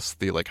 There's just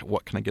the like,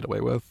 what can I get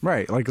away with?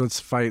 Right. Like, let's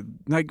fight.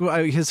 Like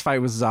his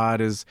fight with Zod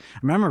is. I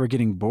remember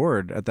getting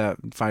bored at that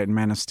fight in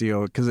Man of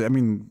Steel because I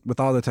mean, with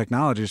all the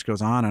technology, it just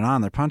goes on and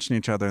on. They're punching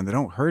each other and they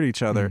don't hurt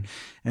each other,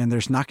 and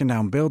there's knocking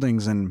down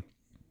buildings and.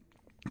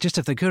 Just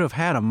if they could have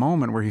had a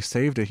moment where he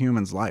saved a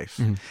human's life.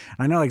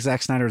 I know like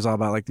Zack Snyder is all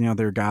about like,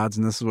 they're gods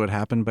and this is what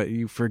happened, but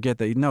you forget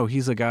that,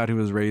 he's a god who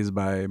was raised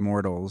by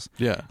mortals.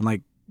 Yeah. And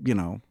like,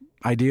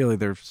 ideally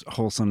they're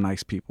wholesome,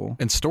 nice people.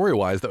 And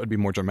story-wise, that would be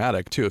more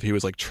dramatic too if he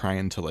was like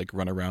trying to like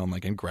run around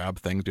like and grab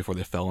things before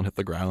they fell and hit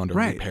the ground or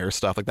repair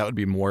stuff. Like that would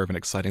be more of an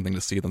exciting thing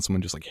to see than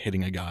someone just like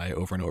hitting a guy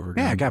over and over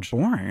again. Yeah, it got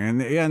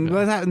boring. And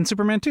that in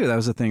Superman too, that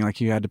was the thing. Like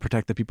you had to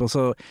protect the people.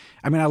 So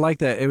I mean, I like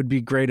that. It would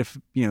be great if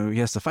he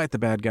has to fight the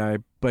bad guy,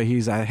 but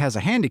he's has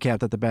a handicap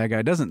that the bad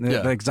guy doesn't.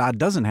 Like Zod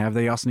doesn't have.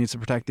 That he also needs to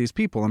protect these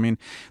people. I mean,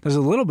 there's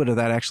a little bit of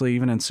that actually,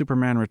 even in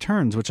Superman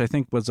Returns, which I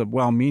think was a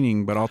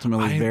well-meaning but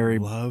ultimately very. I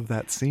love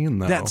that scene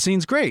though. That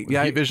scene's great.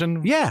 With heat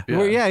vision. Yeah,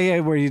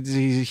 where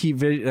he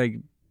heat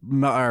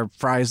or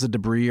fries the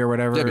debris or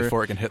whatever. Yeah,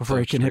 before it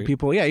can hit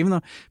people. Yeah, even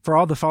though for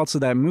all the faults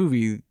of that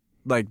movie,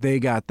 like they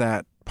got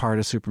that part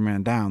of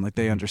Superman down. Like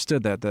they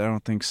understood that I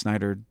don't think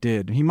Snyder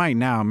did. He might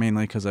now,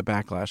 mainly because of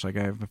Backlash. Like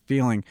I have a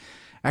feeling.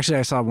 Actually,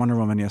 I saw Wonder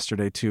Woman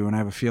yesterday too, and I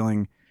have a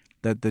feeling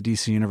that the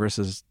DC universe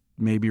has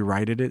maybe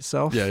righted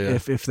itself.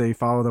 If they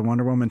follow the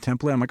Wonder Woman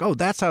template, I'm like, oh,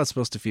 that's how it's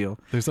supposed to feel.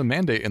 There's a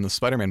mandate in the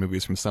Spider-Man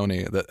movies from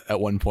Sony that at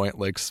one point,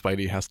 like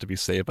Spidey has to be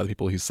saved by the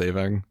people he's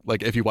saving.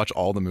 Like if you watch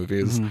all the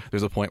movies,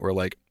 there's a point where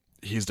like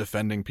he's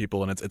defending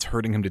people and it's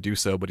hurting him to do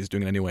so, but he's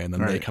doing it anyway, and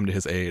then they come to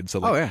his aid. So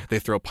like they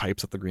throw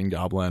pipes at the Green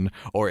Goblin,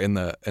 or in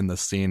the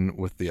scene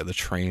with the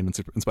train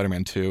in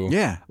Spider-Man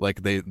 2.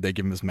 Like they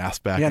give him his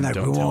mask back and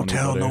don't won't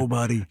tell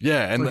nobody.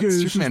 Yeah, and like,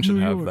 Superman should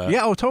have that.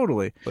 Yeah,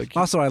 totally. Like,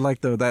 also, I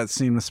like that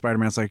scene with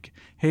Spider-Man. It's like,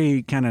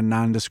 hey, kind of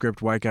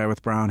nondescript white guy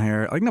with brown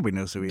hair. Like nobody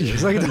knows who he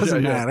is. Like it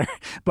doesn't matter.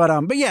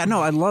 But yeah,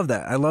 no, I love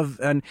that.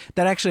 And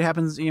that actually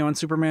happens, in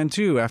Superman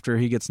 2 after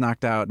he gets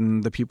knocked out,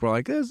 and the people are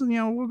like, this,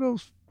 we'll go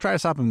try to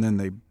stop him. Then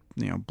they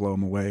blow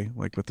him away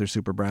like with their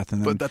super breath.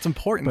 And then, but that's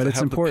important. But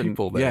it's important. The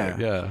people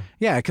there.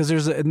 Yeah, because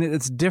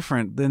it's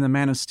different than the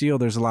Man of Steel.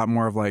 There's a lot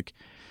more of like.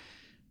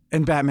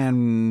 And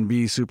Batman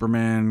v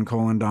Superman :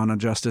 Dawn of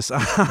Justice.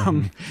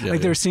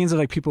 There's scenes of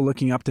like people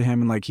looking up to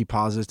him, and like he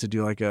pauses to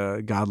do like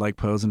a godlike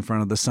pose in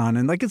front of the sun,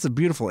 and like it's a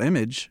beautiful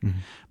image,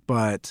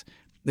 but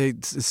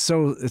it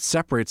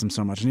separates him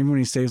so much. And even when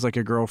he saves like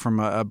a girl from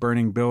a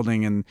burning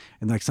building and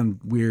like some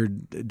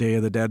weird Day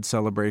of the Dead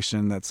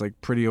celebration that's like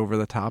pretty over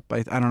the top.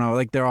 I don't know.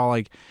 Like they're all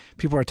like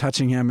people are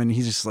touching him, and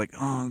he's just like,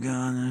 oh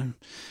god.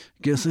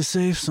 Guess I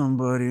saved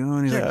somebody.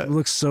 And he's like,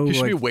 looks so he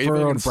should like be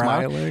waving and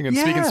smiling and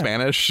speaking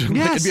Spanish. It'd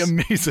be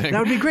amazing. That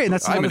would be great. And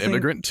that's I'm an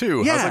immigrant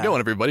too. How's it going,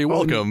 everybody?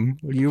 Welcome.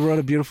 You wrote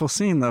a beautiful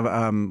scene of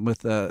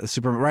with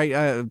Superman,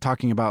 right?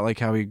 Talking about like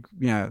how he,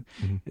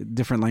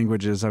 different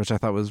languages, which I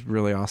thought was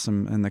really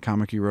awesome in the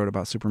comic you wrote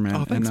about Superman.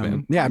 Oh, thanks,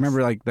 man. Yeah, I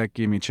remember like that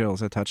gave me chills.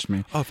 That touched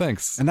me. Oh,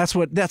 thanks. And that's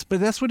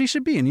what he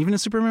should be. And even in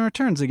Superman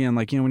Returns, again,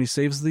 like when he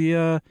saves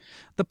the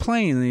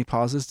plane and he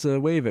pauses to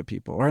wave at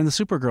people, or in the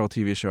Supergirl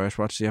TV show, I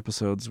watched the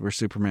episodes where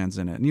Superman's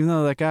in it. And even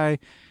though that guy,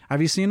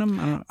 have you seen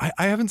him? I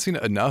haven't seen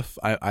it enough.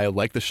 I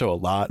like the show a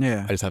lot.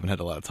 Yeah. I just haven't had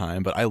a lot of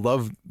time. But I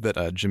love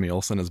that Jimmy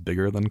Olsen is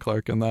bigger than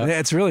Clark in that. Yeah,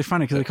 it's really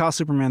funny because they call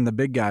Superman the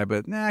big guy,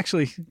 but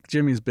actually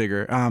Jimmy's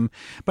bigger.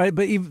 But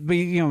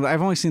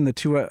I've only seen the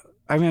two.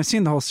 I've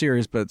seen the whole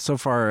series, but so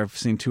far I've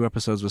seen 2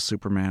 episodes with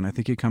Superman. I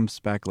think he comes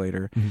back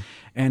later,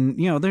 and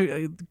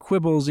there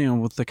quibbles,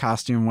 with the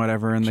costume,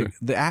 whatever, and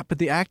but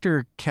the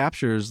actor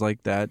captures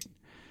like that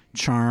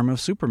charm of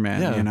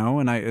Superman,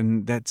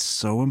 and that's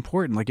so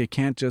important. Like it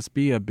can't just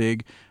be a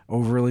big,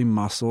 overly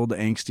muscled,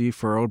 angsty,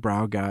 furrowed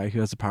brow guy who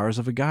has the powers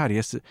of a god. He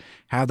has to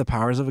have the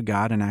powers of a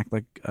god and act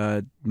like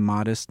a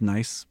modest,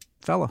 nice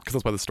fella. Because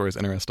that's why the story is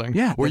interesting.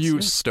 Yeah. Were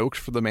you stoked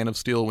for the Man of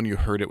Steel when you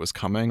heard it was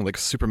coming? Like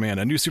Superman,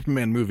 a new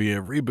Superman movie,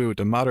 a reboot,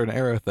 a modern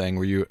era thing.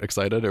 Were you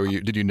excited, or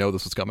did you know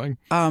this was coming?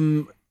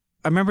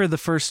 I remember the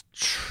first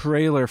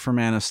trailer for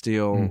Man of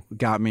Steel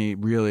got me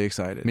really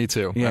excited. Me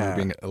too. Yeah. I remember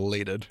being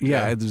elated.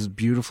 Yeah, it was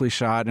beautifully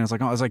shot, and it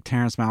was like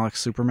Terrence Malick's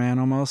Superman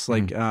almost.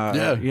 Like,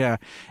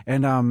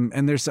 and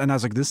I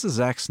was like, this is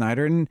Zack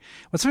Snyder. And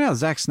what's funny about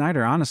Zack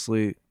Snyder,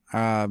 honestly,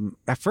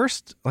 at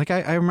first, like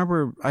I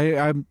remember,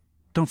 I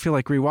don't feel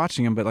like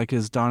rewatching him, but like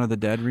his Dawn of the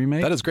Dead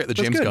remake. That is great.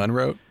 James Gunn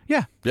wrote.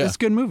 Yeah, it's a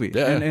good movie.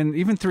 Yeah. And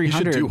even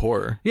 300. He should do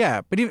horror. Yeah,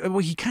 but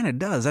he kind of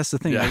does. That's the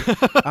thing. Yeah.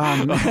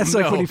 That's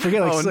like when you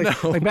forget.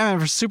 Like, like Batman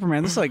vs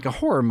Superman. This is like a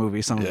horror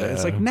movie. Some of it.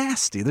 It's like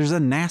nasty. There's a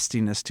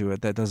nastiness to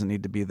it that doesn't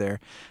need to be there.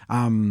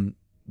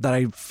 That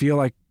I feel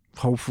like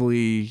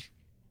hopefully,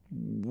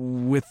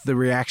 with the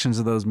reactions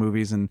of those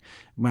movies and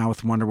now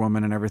with Wonder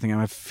Woman and everything,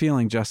 I'm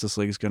feeling Justice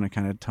League is going to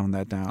kind of tone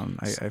that down.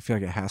 I feel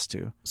like it has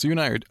to. So you and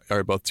I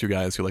are both 2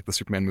 guys who like the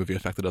Superman movie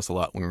affected us a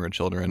lot when we were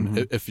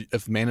children.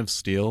 If Man of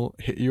Steel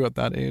hit you at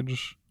that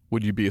age,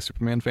 would you be a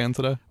Superman fan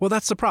today? Well,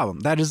 that's the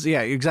problem. That is,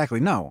 exactly.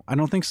 No, I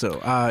don't think so.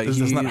 Does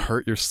that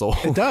hurt your soul?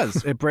 It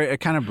does. It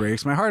kind of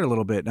breaks my heart a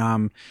little bit.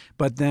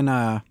 But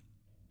then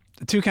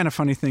 2 kind of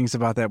funny things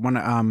about that.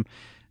 One,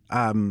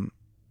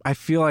 I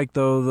feel like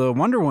though the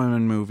Wonder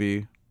Woman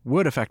movie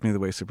would affect me the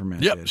way Superman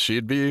did.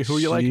 She'd be who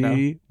you like now.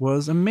 She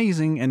was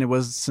amazing, and it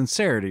was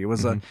sincerity. It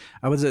was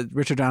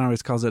Richard Donner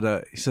always calls it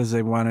he says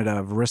they wanted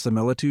a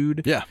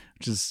verisimilitude. Yeah.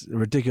 Which is a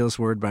ridiculous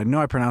word, but I know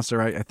I pronounced it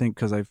right, I think,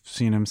 because I've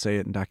seen him say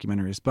it in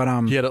documentaries. But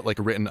he had it like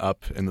written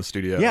up in the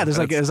studio. Yeah, there's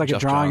like a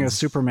drawing of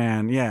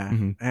Superman.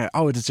 Yeah.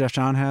 Oh, does Jeff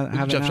Johns have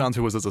it Jeff now? Johns,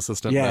 who was his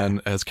assistant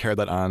and has carried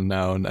that on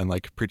now and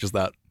like preaches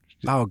that.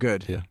 Oh,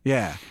 good.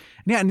 Yeah.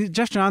 Yeah, and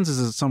Jeff Johns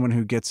is someone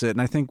who gets it,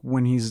 and I think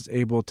when he's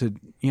able to,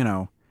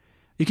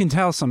 you can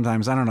tell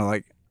sometimes, I don't know,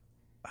 like,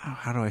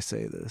 how do I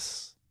say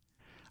this?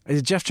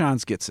 Jeff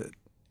Johns gets it.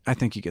 I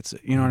think he gets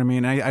it. You know what I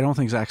mean? I don't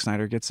think Zack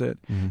Snyder gets it,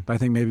 but I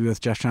think maybe with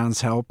Jeff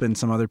Johns' help and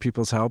some other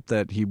people's help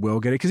that he will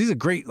get it because he's a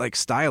great like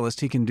stylist.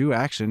 He can do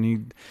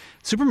action.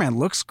 Superman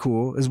looks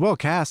cool, is well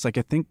cast. Like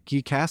I think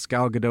he cast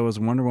Gal Gadot as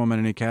Wonder Woman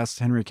and he cast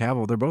Henry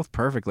Cavill. They're both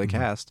perfectly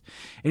cast.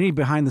 Any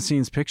behind the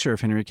scenes picture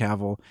of Henry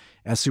Cavill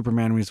as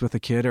Superman when he's with a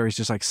kid or he's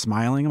just like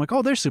smiling. I'm like,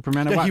 oh, there's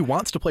Superman. Yeah, he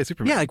wants to play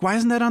Superman. Yeah, like why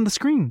isn't that on the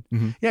screen?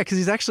 Yeah, because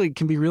he's actually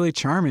can be really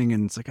charming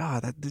and it's like, oh,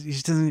 that he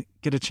just doesn't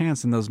get a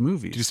chance in those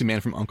movies. Did you see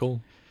Man from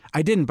U.N.C.L.E.?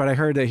 I didn't, but I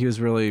heard that he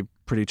was really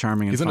pretty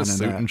charming and he's fun in a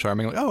suit that. and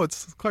charming. Like, oh,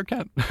 it's Clark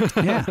Kent.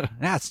 yeah,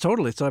 it's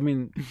totally. So I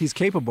mean, he's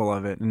capable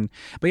of it.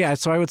 But yeah,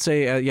 so I would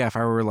say, if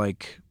I were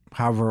like,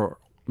 however,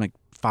 like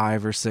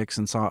 5 or 6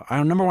 and saw,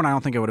 number one, I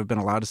don't think I would have been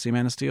allowed to see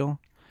Man of Steel.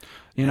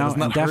 You know,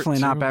 and definitely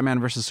not Batman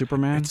versus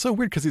Superman. It's so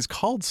weird because he's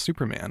called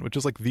Superman, which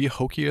is like the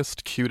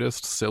hokiest,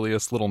 cutest,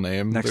 silliest little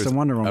name next to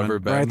Wonder Woman. Ever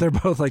been. Right? They're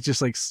both like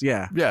just like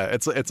yeah.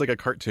 It's like a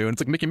cartoon.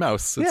 It's like Mickey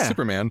Mouse. It's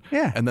Superman.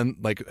 Yeah. And then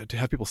like to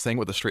have people saying it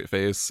with a straight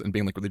face and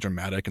being like really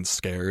dramatic and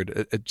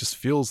scared, it just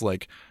feels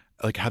like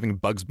having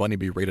Bugs Bunny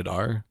be rated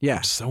R. Yeah.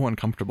 It's so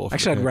uncomfortable.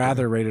 Actually, I'd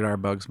rather rated R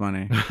Bugs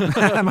Bunny.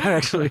 That might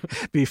actually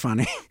be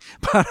funny.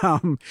 But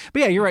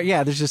yeah, you're right.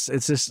 Yeah, it's just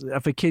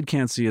if a kid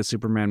can't see a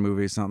Superman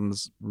movie,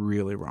 something's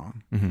really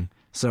wrong.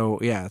 So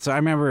yeah, so I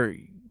remember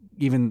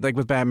even like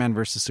with Batman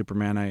versus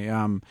Superman,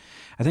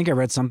 I think I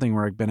read something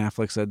where Ben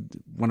Affleck said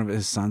one of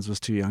his sons was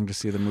too young to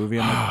see the movie.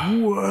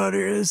 I'm like, what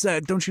is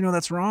that? Don't you know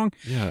that's wrong?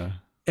 Yeah.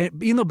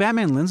 Even though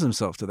Batman lends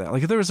himself to that.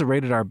 Like if there was a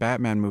rated R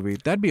Batman movie,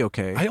 that'd be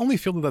okay. I only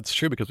feel that that's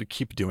true because we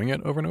keep doing it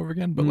over and over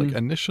again. But like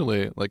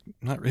initially, like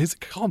he's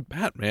called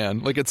Batman.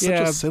 Like it's such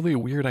a silly,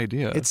 weird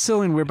idea. It's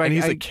silly and weird. But and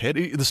he's a kid.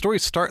 The story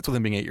starts with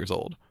him being 8 years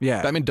old.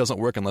 Yeah. Batman doesn't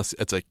work unless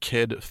it's a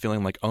kid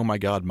feeling like, oh my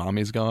God,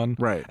 mommy's gone.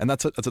 Right. And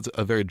that's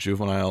a very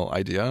juvenile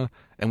idea.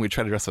 And we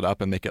try to dress it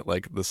up and make it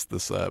like this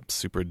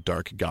super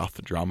dark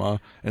goth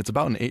drama. And it's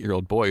about an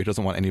 8-year-old boy who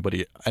doesn't want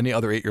any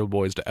other 8-year-old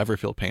boys to ever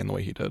feel pain the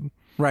way he did.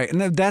 Right,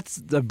 and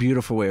that's a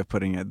beautiful way of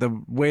putting it. The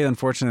way,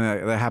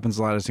 unfortunately, that happens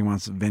a lot is he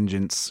wants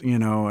vengeance, you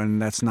know,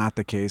 and that's not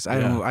the case.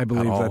 I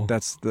believe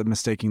that's the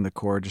mistaking the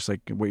core, just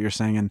like what you're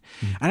saying. And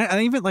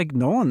I even like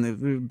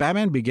Nolan,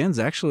 Batman Begins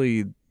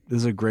actually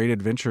is a great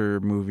adventure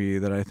movie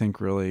that I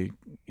think really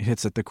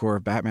hits at the core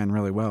of Batman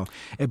really well.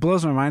 It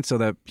blows my mind so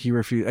that he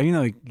refused. You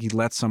know, he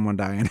lets someone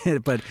die in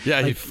it, but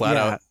he flat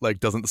out like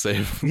doesn't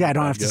save. Yeah, I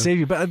don't have to save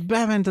you, but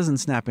Batman doesn't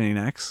snap any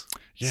necks.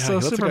 Yeah, so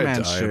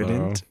Superman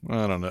shouldn't.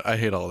 I don't know. I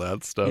hate all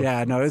that stuff.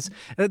 Yeah, no, it's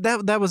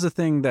that was a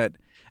thing that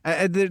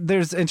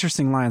there's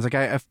interesting lines. Like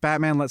if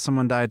Batman lets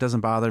someone die, it doesn't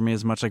bother me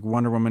as much. Like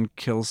Wonder Woman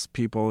kills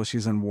people,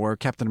 she's in war.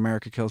 Captain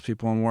America kills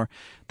people in war.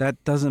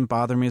 That doesn't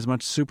bother me as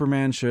much.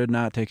 Superman should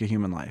not take a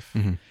human life.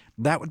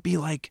 That would be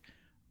like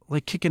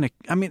kicking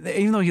I mean,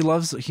 even though he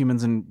loves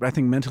humans and I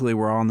think mentally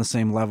we're all on the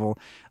same level,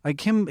 like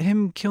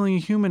him killing a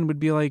human would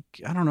be like,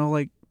 I don't know,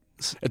 like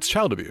it's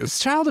child abuse. It's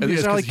child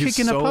abuse. Or like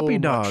kicking a puppy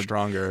dog. Much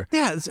stronger.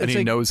 Yeah, and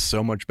he knows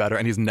so much better,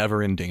 and he's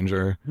never in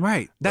danger.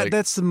 Right.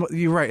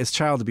 You're right. It's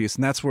child abuse,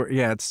 and that's where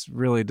it's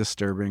really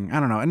disturbing. I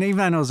don't know. And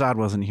even I know Zod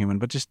wasn't human,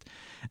 but just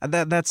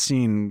that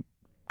scene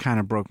kind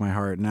of broke my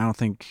heart, and I don't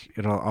think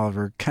I'll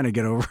ever kind of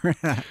get over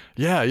it.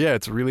 Yeah,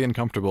 it's really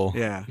uncomfortable.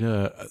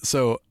 Yeah.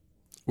 So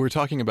we're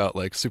talking about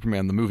like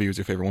Superman the movie was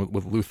your favorite one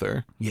with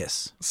Luthor.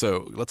 Yes.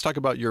 So let's talk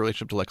about your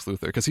relationship to Lex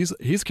Luthor because he's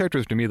a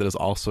character to me that is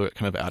also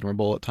kind of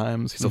admirable at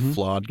times. He's a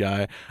flawed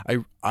guy.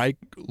 I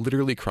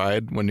literally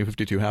cried when New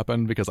 52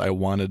 happened because there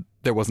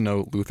was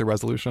no Luthor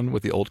resolution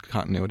with the old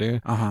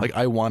continuity. Like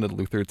I wanted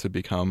Luthor to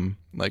become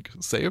like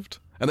saved.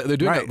 And they're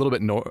doing it a little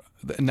bit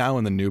now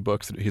in the new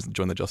books. He's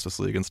joined the Justice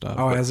League and stuff.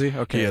 Oh, has he?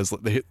 Okay.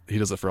 He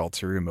does it for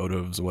ulterior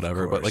motives or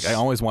whatever. But like I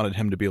always wanted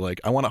him to be like,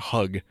 I want a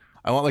hug.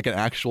 I want like an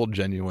actual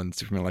genuine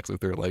Superman Lex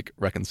Luthor like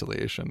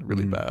reconciliation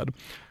really bad.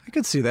 I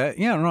could see that.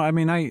 Yeah, no, I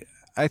mean I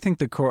think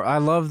the core I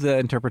love the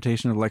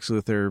interpretation of Lex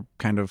Luthor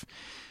kind of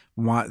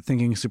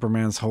thinking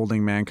Superman's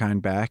holding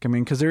mankind back. I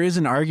mean, because there is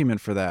an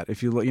argument for that.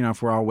 If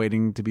if we're all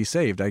waiting to be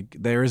saved,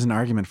 there is an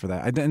argument for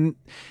that.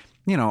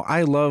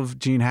 I love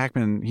Gene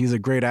Hackman. He's a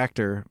great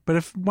actor. But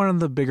if one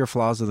of the bigger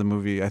flaws of the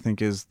movie, I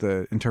think, is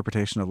the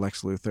interpretation of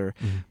Lex Luthor.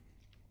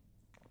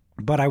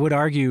 But I would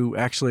argue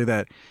actually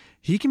that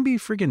he can be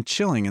freaking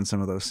chilling in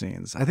some of those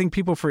scenes. I think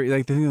people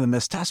they think of the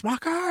Miss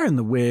Taskmaster and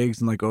the wigs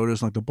and like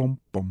Otis, like the boom,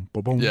 boom,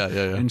 boom, boom,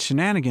 and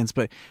shenanigans.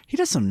 But he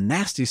does some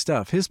nasty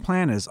stuff. His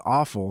plan is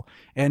awful.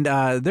 And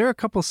there are a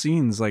couple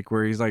scenes like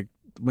where he's like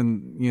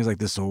when he's like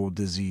this old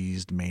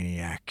diseased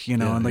maniac,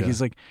 and like he's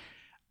like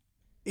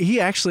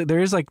there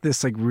is like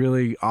this like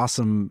really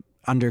awesome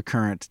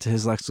undercurrent to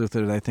his Lex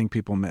Luthor that I think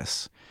people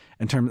miss.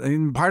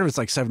 Part of it's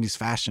like 70s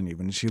fashion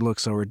even. She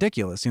looks so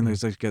ridiculous.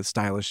 There's like a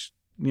stylish,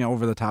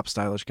 over the top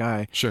stylish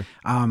guy. Sure.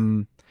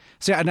 So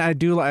yeah, and I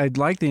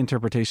like the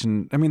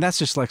interpretation. I mean, that's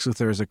just Lex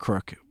Luthor as a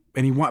crook.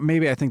 And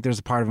maybe I think there's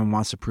a part of him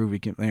wants to prove he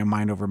can,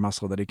 mind over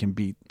muscle, that he can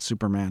beat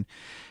Superman.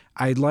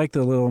 I like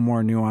the little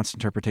more nuanced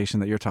interpretation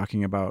that you're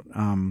talking about.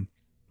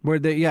 Where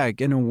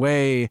in a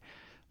way,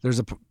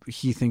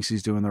 he thinks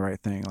he's doing the right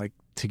thing, like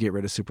to get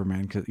rid of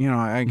Superman. Cause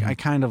I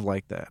kind of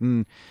like that.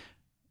 And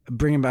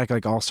bringing back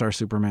like All-Star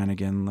Superman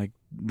again, like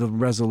the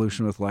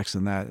resolution with Lex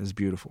in that is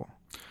beautiful.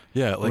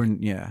 Yeah, like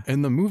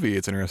in the movie,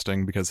 it's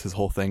interesting because his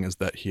whole thing is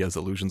that he has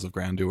illusions of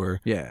grandeur.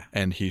 Yeah,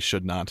 and he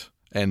should not.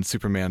 And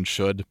Superman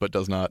should, but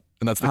does not.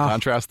 And that's the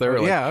contrast there.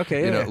 Like,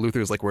 okay. You know,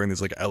 Luthor's like wearing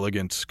these like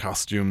elegant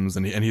costumes,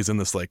 and he's in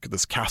this like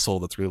this castle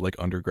that's really like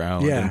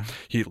underground. Yeah, and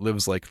he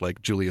lives like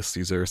Julius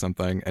Caesar or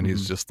something, and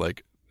he's just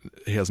like,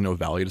 he has no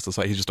value to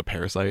society. He's just a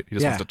parasite. He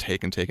just wants to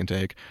take and take and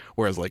take.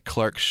 Whereas like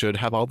Clark should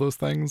have all those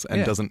things,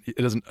 and it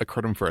doesn't occur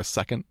to him for a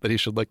second that he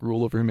should like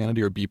rule over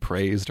humanity or be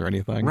praised or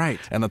anything. Right.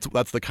 And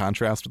that's the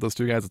contrast with those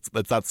two guys.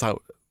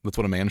 That's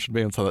what a man should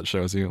be. That's how that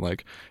shows you.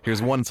 Like,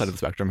 here's one side of the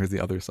spectrum, here's the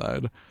other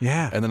side.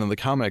 Yeah. And then in the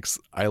comics,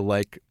 I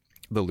like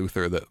the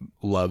Luthor that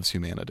loves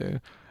humanity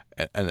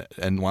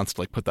and wants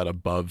to like put that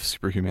above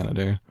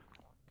superhumanity.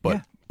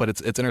 But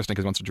it's interesting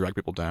because he wants to drag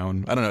people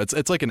down. I don't know.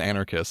 It's like an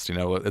anarchist. You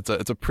know, it's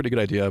a pretty good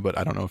idea, but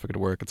I don't know if it could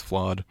work. It's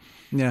flawed.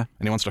 Yeah.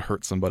 And he wants to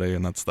hurt somebody,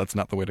 and that's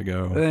not the way to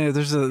go.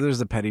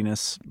 There's a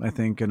pettiness, I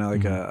think, and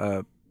like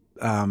a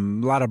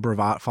lot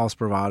of false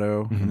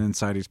bravado, and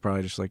inside he's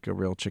probably just like a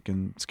real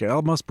chicken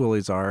scale. Most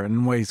bullies are, and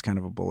in a way he's kind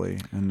of a bully.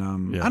 And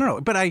I don't know,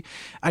 but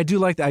I do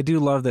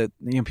love that,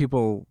 you know,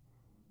 people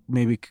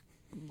maybe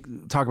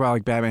talk about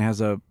like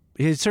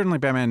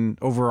Batman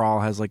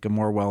overall has like a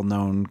more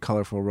well-known,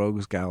 colorful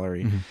rogues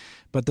gallery.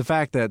 But the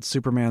fact that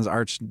Superman's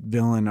arch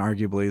villain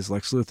arguably is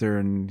Lex Luthor,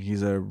 and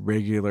he's a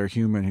regular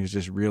human who's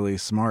just really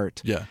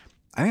smart. Yeah.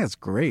 I think that's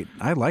great.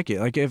 I like it.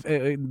 Like if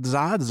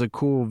Zod is a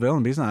cool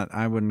villain, but he's not.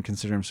 I wouldn't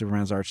consider him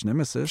Superman's arch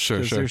nemesis.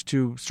 Sure. There's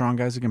two strong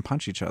guys who can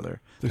punch each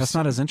other. That's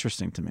not as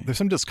interesting to me. There's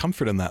some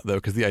discomfort in that though,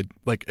 because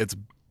it's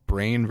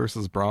Brain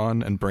versus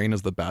Brawn, and Brain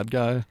is the bad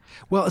guy.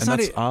 Well,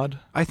 that's odd.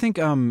 I think,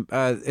 and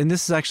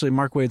this is actually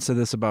Mark Waid said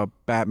this about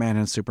Batman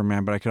and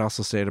Superman, but I could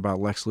also say it about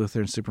Lex Luthor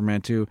and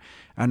Superman too.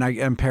 And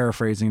I'm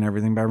paraphrasing and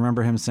everything, but I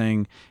remember him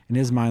saying in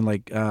his mind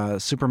like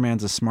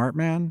Superman's a smart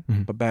man,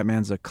 but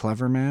Batman's a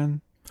clever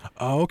man.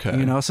 Oh, okay.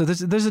 You know, so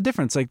there's a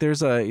difference. Like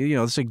there's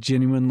it's like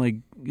genuine, like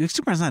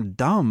Superman's not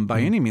dumb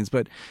by any means,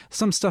 but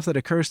some stuff that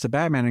occurs to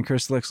Batman and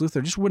occurs to Lex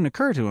Luthor just wouldn't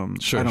occur to him.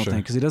 I don't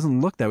think, because he doesn't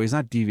look that way. He's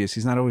not devious.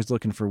 He's not always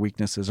looking for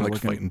weaknesses or like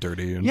fighting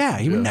dirty.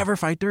 He would never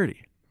fight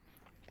dirty.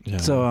 Yeah.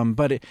 So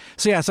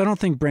so I don't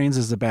think brains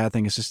is the bad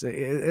thing. It's just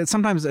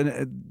sometimes,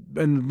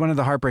 and one of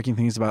the heartbreaking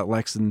things about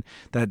Lex, and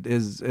that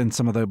is in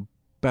some of the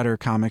better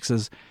comics,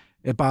 is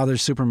it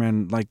bothers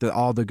Superman like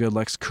all the good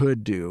Lex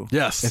could do.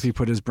 Yes. If he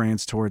put his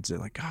brains towards it,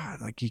 like God,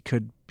 like he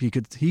could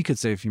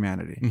save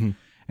humanity.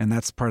 And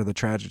that's part of the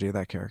tragedy of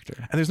that character.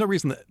 And there's no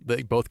reason that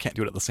they both can't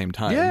do it at the same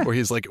time. Yeah. Where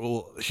he's like,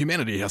 well,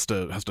 humanity has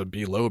to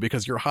be low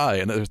because you're high,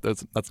 and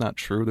that's not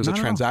true. There's a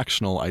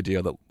transactional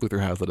idea that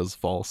Luthor has that is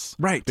false,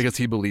 right? Because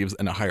he believes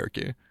in a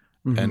hierarchy.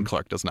 And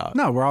Clark does not.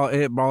 No, we're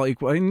all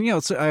equal. And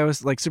I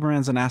always like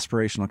Superman's an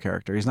aspirational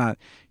character. He's not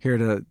here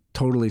to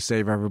totally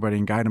save everybody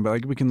and guide him. But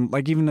like we can,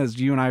 like even as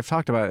you and I have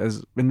talked about,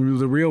 as in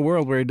the real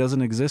world where he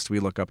doesn't exist,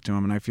 we look up to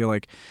him. And I feel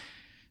like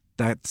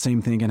that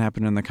same thing can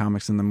happen in the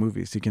comics and the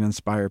movies. He can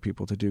inspire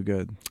people to do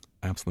good.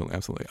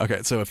 Absolutely.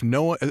 Okay, so if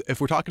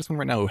we're talking to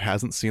someone right now who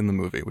hasn't seen the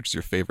movie, which is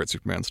your favorite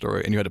Superman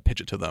story, and you had to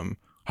pitch it to them,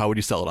 how would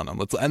you sell it on them?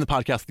 Let's end the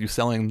podcast with you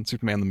selling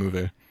Superman the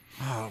movie.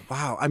 Oh,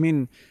 wow. I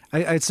mean,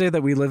 I'd say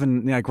that we live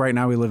in, like right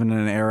now we live in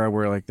an era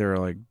where like there are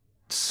like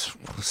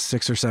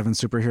 6 or 7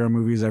 superhero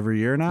movies every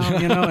year now,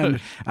 you know,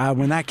 and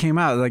when that came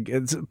out, like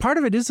part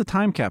of it is a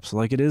time capsule.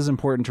 Like it is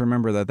important to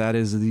remember that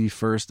is the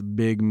first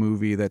big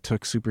movie that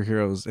took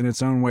superheroes in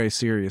its own way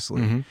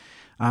seriously.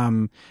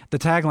 The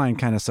tagline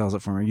kind of sells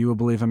it for me. You will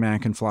believe a man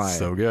can fly.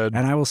 So good.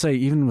 And I will say,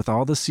 even with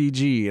all the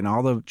CG and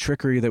all the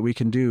trickery that we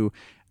can do,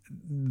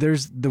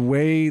 there's the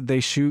way they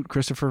shoot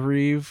Christopher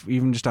Reeve,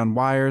 even just on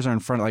wires or in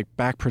front, like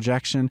back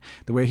projection,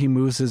 the way he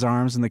moves his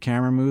arms and the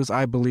camera moves,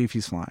 I believe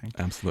he's flying.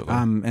 Absolutely.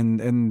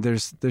 And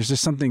there's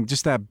just something,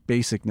 just that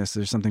basicness,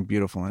 there's something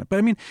beautiful in it. But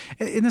I mean,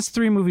 and it's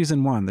 3 movies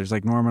in one. There's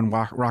like Norman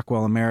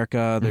Rockwell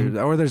America, there's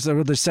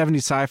 70s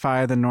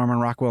sci-fi, then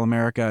Norman Rockwell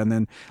America, and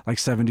then like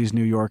 70s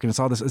New York. And it's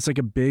all this, it's like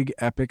a big,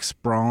 epic,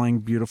 sprawling,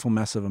 beautiful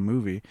mess of a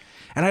movie.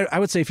 And I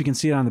would say if you can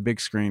see it on the big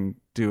screen,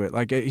 do it.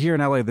 Like here in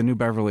LA, the New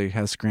Beverly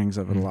has screenings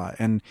of it a lot,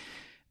 and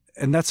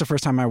that's the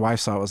first time my wife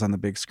saw it was on the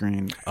big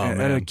screen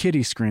at a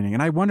kiddie screening,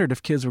 and I wondered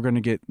if kids were going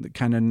to get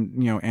kind of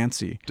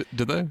antsy.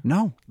 Did they?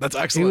 No, that's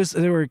excellent.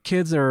 There were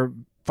kids, there were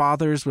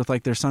fathers with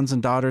like their sons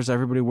and daughters,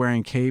 everybody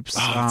wearing capes.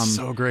 Oh, that's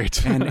so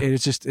great. And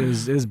it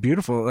was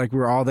beautiful. Like we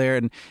were all there,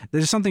 and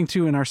there's something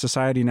too in our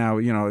society now.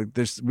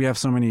 We have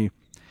so many.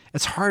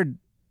 It's hard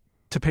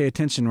to pay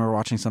attention when we're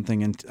watching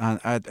something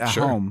at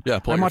home. Yeah,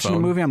 I'm watching a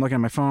movie, I'm looking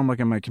at my phone, I'm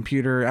looking at my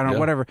computer, I don't know,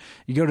 whatever.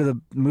 You go to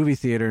the movie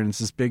theater and it's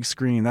this big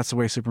screen. That's the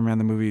way Superman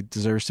the movie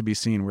deserves to be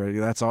seen, where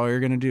that's all you're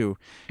going to do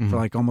for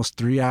like almost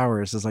 3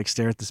 hours is like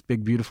stare at this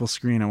big, beautiful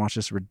screen and watch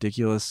this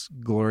ridiculous,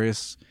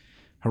 glorious,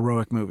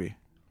 heroic movie.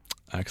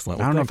 Excellent.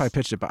 I don't know if I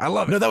pitched it, but I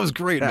love it. No, that was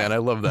great, man. I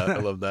love that. I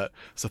love that.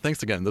 So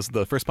thanks again. This is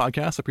the first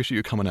podcast. I appreciate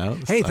you coming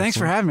out. Hey, thanks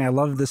for having me. I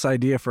love this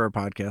idea for a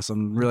podcast.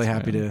 I'm really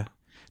happy to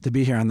to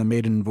be here on the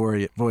maiden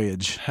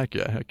voyage. Heck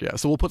yeah.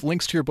 So we'll put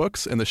links to your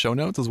books in the show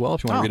notes as well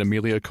if you want to read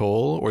Amelia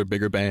Cole or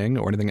Bigger Bang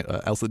or anything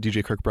else that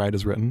DJ Kirkbride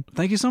has written.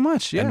 Thank you so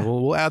much. Yeah. And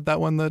we'll add that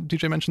one that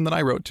DJ mentioned that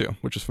I wrote too,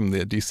 which is from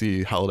the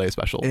DC holiday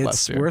special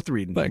last year. It's worth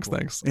reading. Thanks.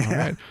 Yeah. All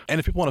right. And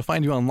if people want to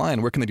find you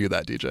online, where can they do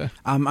that, DJ?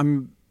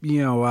 I'm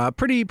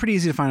pretty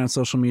easy to find on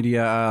social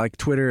media. Like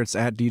Twitter, it's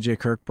at DJ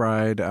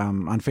Kirkbride.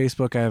 On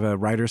Facebook, I have a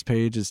writer's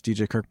page. It's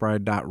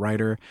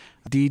djkirkbride.writer.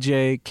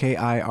 DJ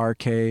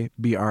KIRKBRIDE.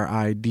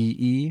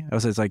 I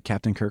would say it's like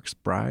Captain Kirk's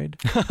bride.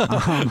 Just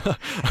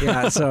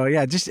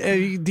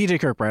DJ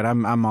Kirkbride.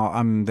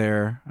 I'm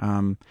there.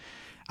 I'm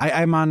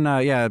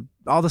on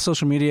all the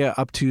social media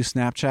up to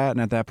Snapchat,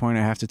 and at that point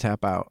I have to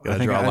tap out. I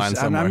think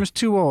I'm just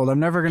too old. I'm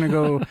never gonna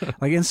go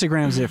like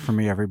Instagram's it for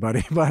me,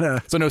 everybody.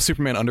 But so no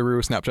Superman Underwear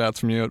Snapchats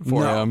from you at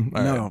 4 a.m.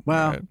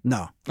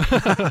 No.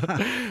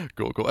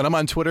 Cool. And I'm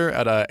on Twitter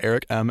at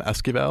Eric M.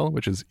 Esquivel,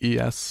 which is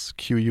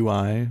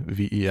ESQUIVEL,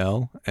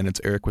 and it's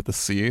Eric with a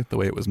C, the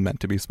way it was meant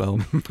to be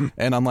spelled.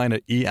 And online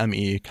at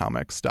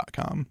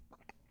emecomics.com.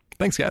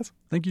 Thanks, guys.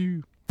 Thank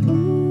you.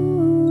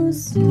 Ooh,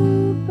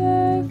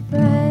 Super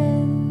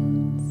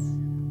Friends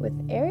with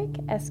Eric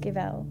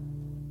Esquivel.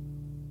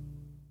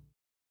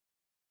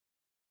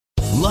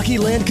 Lucky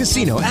Land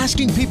Casino,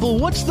 asking people,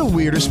 what's the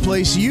weirdest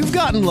place you've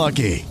gotten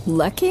lucky?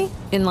 Lucky?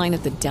 In line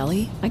at the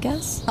deli, I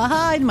guess?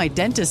 Aha, in my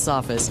dentist's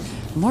office.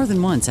 More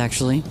than once,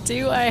 actually.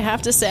 Do I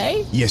have to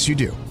say? Yes, you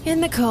do. In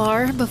the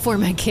car before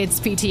my kids'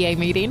 PTA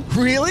meeting.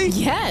 Really?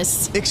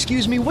 Yes.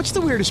 Excuse me, what's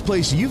the weirdest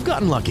place you've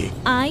gotten lucky?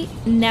 I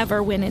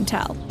never win and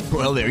tell.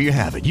 Well, there you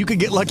have it. You can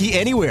get lucky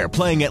anywhere,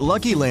 playing at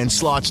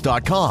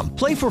LuckyLandSlots.com.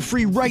 Play for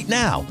free right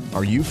now.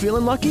 Are you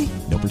feeling lucky?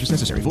 No purchase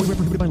necessary. Void where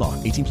prohibited by law.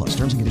 18+.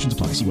 Terms and conditions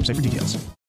apply. See website for details.